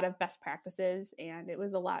just a lot of best practices. And it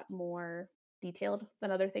was a lot more detailed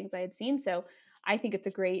than other things I had seen. So I think it's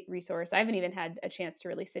a great resource. I haven't even had a chance to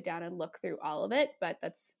really sit down and look through all of it, but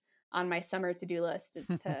that's on my summer to-do list, is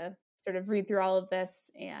to sort of read through all of this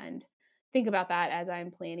and think about that as I'm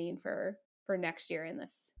planning for next year in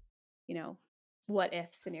this, you know, what if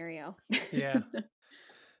scenario. Yeah.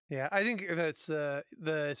 Yeah, I think that's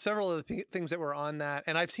the several of the things that were on that,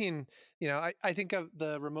 and I've seen, I think of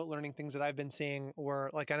the remote learning things that I've been seeing were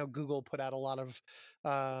like, I know Google put out a lot of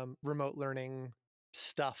remote learning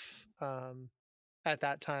stuff at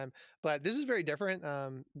that time, but this is very different.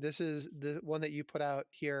 This is the one that you put out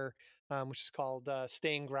here, which is called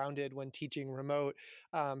 "Staying Grounded When Teaching Remote."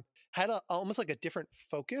 Had almost like a different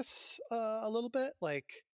focus, a little bit, like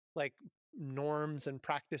norms and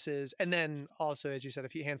practices, and then also, as you said, a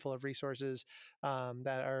few handful of resources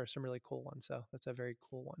that are some really cool ones. So that's a very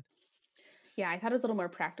cool one. Yeah, I thought it was a little more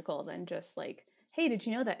practical than just like, hey, did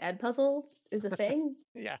you know that Edpuzzle is a thing?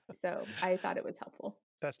 Yeah, So I thought it was helpful.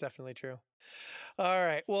 that's definitely true. All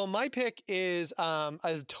right. Well, my pick is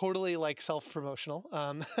a totally like self-promotional,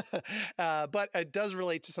 but it does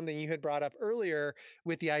relate to something you had brought up earlier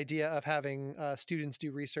with the idea of having students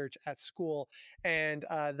do research at school, and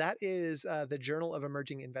that is the Journal of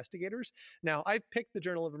Emerging Investigators. Now, I've picked the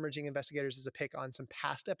Journal of Emerging Investigators as a pick on some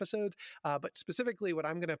past episodes, but specifically, what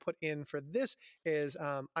I'm going to put in for this is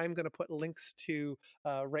I'm going to put links to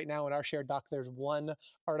right now in our shared doc. There's one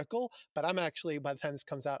article, but I'm actually, by the time this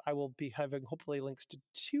comes out, I will be having hopefully links to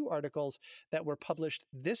 2 articles that were published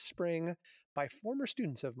this spring by former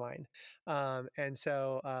students of mine. And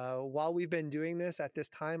so while we've been doing this at this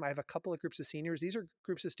time, I have a couple of groups of seniors. These are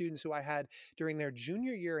groups of students who I had during their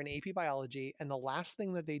junior year in AP Biology. And the last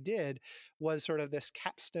thing that they did was sort of this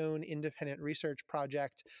capstone independent research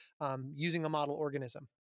project using a model organism.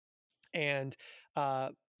 And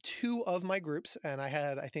 2 of my groups, and I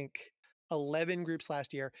had, I think, 11 groups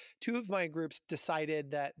last year. 2 of my groups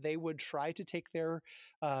decided that they would try to take their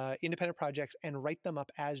independent projects and write them up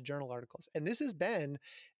as journal articles. And this has been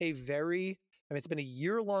a very, I mean, it's been a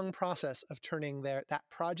year-long process of turning that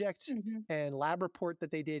project Mhm. and lab report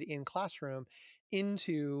that they did in classroom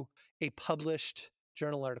into a published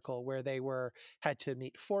journal article where they had to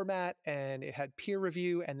meet format, and it had peer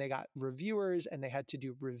review, and they got reviewers, and they had to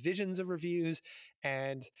do revisions of reviews,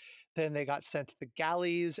 and then they got sent to the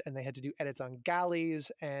galleys, and they had to do edits on galleys.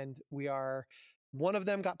 And one of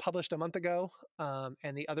them got published a month ago,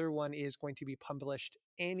 and the other one is going to be published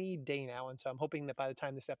any day now. And so I'm hoping that by the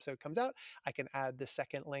time this episode comes out, I can add the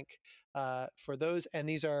second link for those. And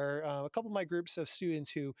these are a couple of my groups of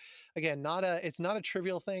students who, again, it's not a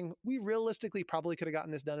trivial thing. We realistically probably could have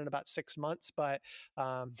gotten this done in about 6 months, but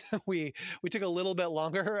we took a little bit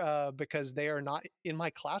longer because they are not in my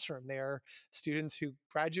classroom. They are students who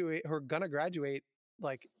are going to graduate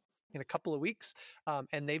like in a couple of weeks,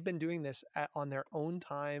 and they've been doing this on their own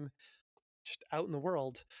time, just out in the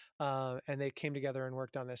world, and they came together and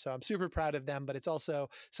worked on this. So I'm super proud of them, but it's also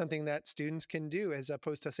something that students can do as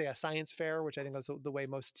opposed to, say, a science fair, which I think is the way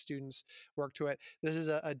most students work to it. This is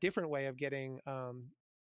a different way of getting an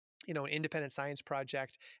independent science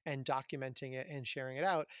project and documenting it and sharing it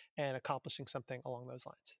out and accomplishing something along those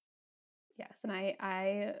lines. Yes, and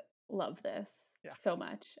I love this Yeah. so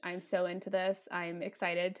much. I'm so into this. I'm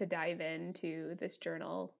excited to dive into this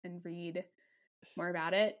journal and read more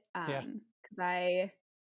about it, Yeah. because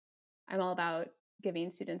I'm all about giving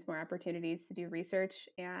students more opportunities to do research,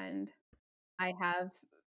 and I have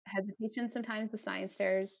hesitation sometimes with science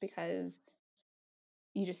fairs because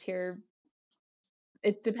you just hear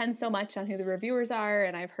it depends so much on who the reviewers are,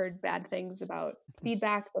 and I've heard bad things about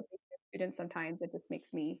feedback that they give students sometimes. It just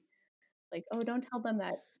makes me like, "Oh, don't tell them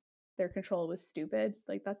that their control was stupid."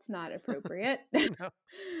 Like, that's not appropriate.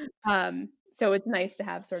 No. So it's nice to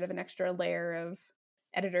have sort of an extra layer of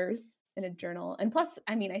editors in a journal. And plus,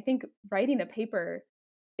 I mean, I think writing a paper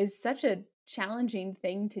is such a challenging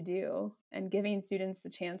thing to do, and giving students the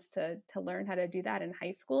chance to learn how to do that in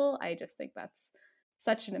high school, I just think that's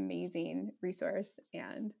such an amazing resource.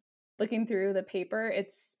 And looking through the paper,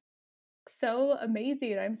 it's so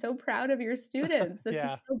amazing. I'm so proud of your students. This is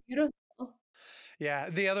Yeah. so beautiful.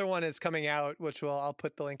 Yeah, the other one is coming out, which I'll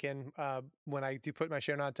put the link in when I do put my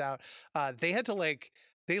show notes out. They had to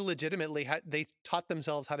they legitimately they taught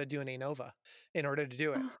themselves how to do an ANOVA in order to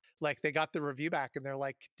do it. Oh, Like they got the review back and they're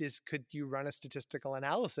like, could you run a statistical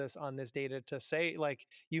analysis on this data to say, like,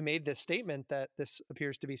 you made this statement that this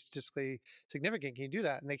appears to be statistically significant. Can you do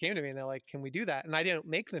that? And they came to me and they're like, can we do that? And I didn't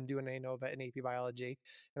make them do an ANOVA in AP biology.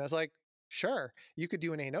 And I was like, sure, you could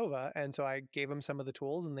do an ANOVA. And so I gave them some of the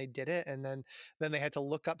tools and they did it. And then they had to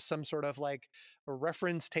look up some sort of like a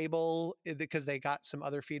reference table because they got some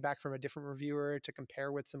other feedback from a different reviewer to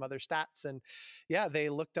compare with some other stats. And yeah, they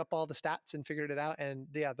looked up all the stats and figured it out. And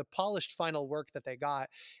yeah, the polished final work that they got,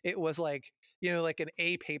 it was like, like an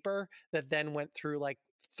A paper that then went through like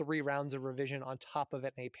 3 rounds of revision on top of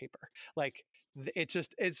an A paper. Like it's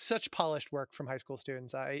such polished work from high school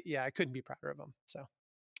students. I couldn't be prouder of them. So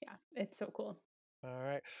yeah, it's so cool. all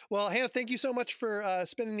right. Well, Hannah, thank you so much for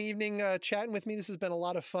spending the evening chatting with me. This has been a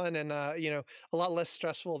lot of fun and, a lot less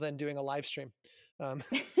stressful than doing a live stream.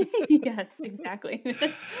 Yes, exactly.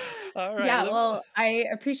 All right. Yeah, well, I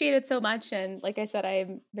appreciate it so much. And like I said,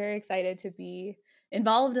 I'm very excited to be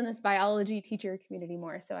involved in this biology teacher community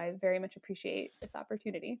more. So I very much appreciate this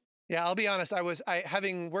opportunity. Yeah, I'll be honest. I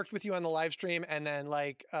having worked with you on the live stream and then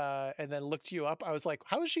and then looked you up. I was like,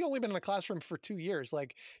 how has she only been in the classroom for 2 years?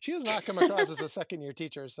 Like, she does not come across as a second year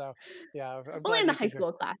teacher. So yeah, I'm Only glad in the you high could.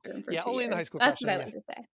 school classroom for Yeah, 2 only in the high years. school That's what I classroom. like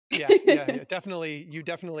to say. Yeah, definitely. You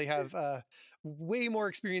definitely have way more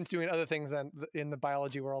experience doing other things than in the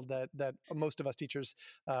biology world that most of us teachers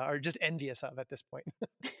are just envious of at this point.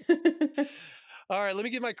 All right, let me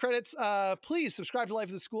give my credits. Please subscribe to Life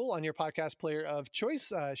of the School on your podcast player of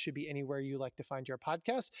choice. Should be anywhere you like to find your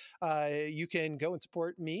podcast. You can go and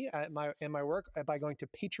support me at my work by going to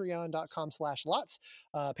patreon.com/lots.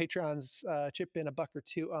 Patreons chip in $1 or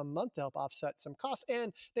 $2 a month to help offset some costs,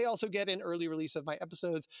 and they also get an early release of my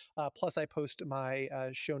episodes. Plus, I post my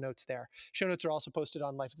show notes there. Show notes are also posted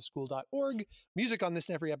on lifeoftheschool.org. Music on this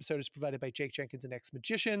and every episode is provided by Jake Jenkins and X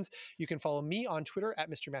Magicians. You can follow me on Twitter at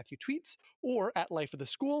Mr. Matthew Tweets or at Life of the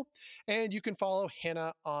School. And you can follow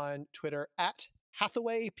Hannah on Twitter at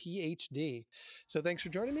Hathaway PhD. So thanks for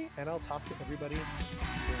joining me, and I'll talk to everybody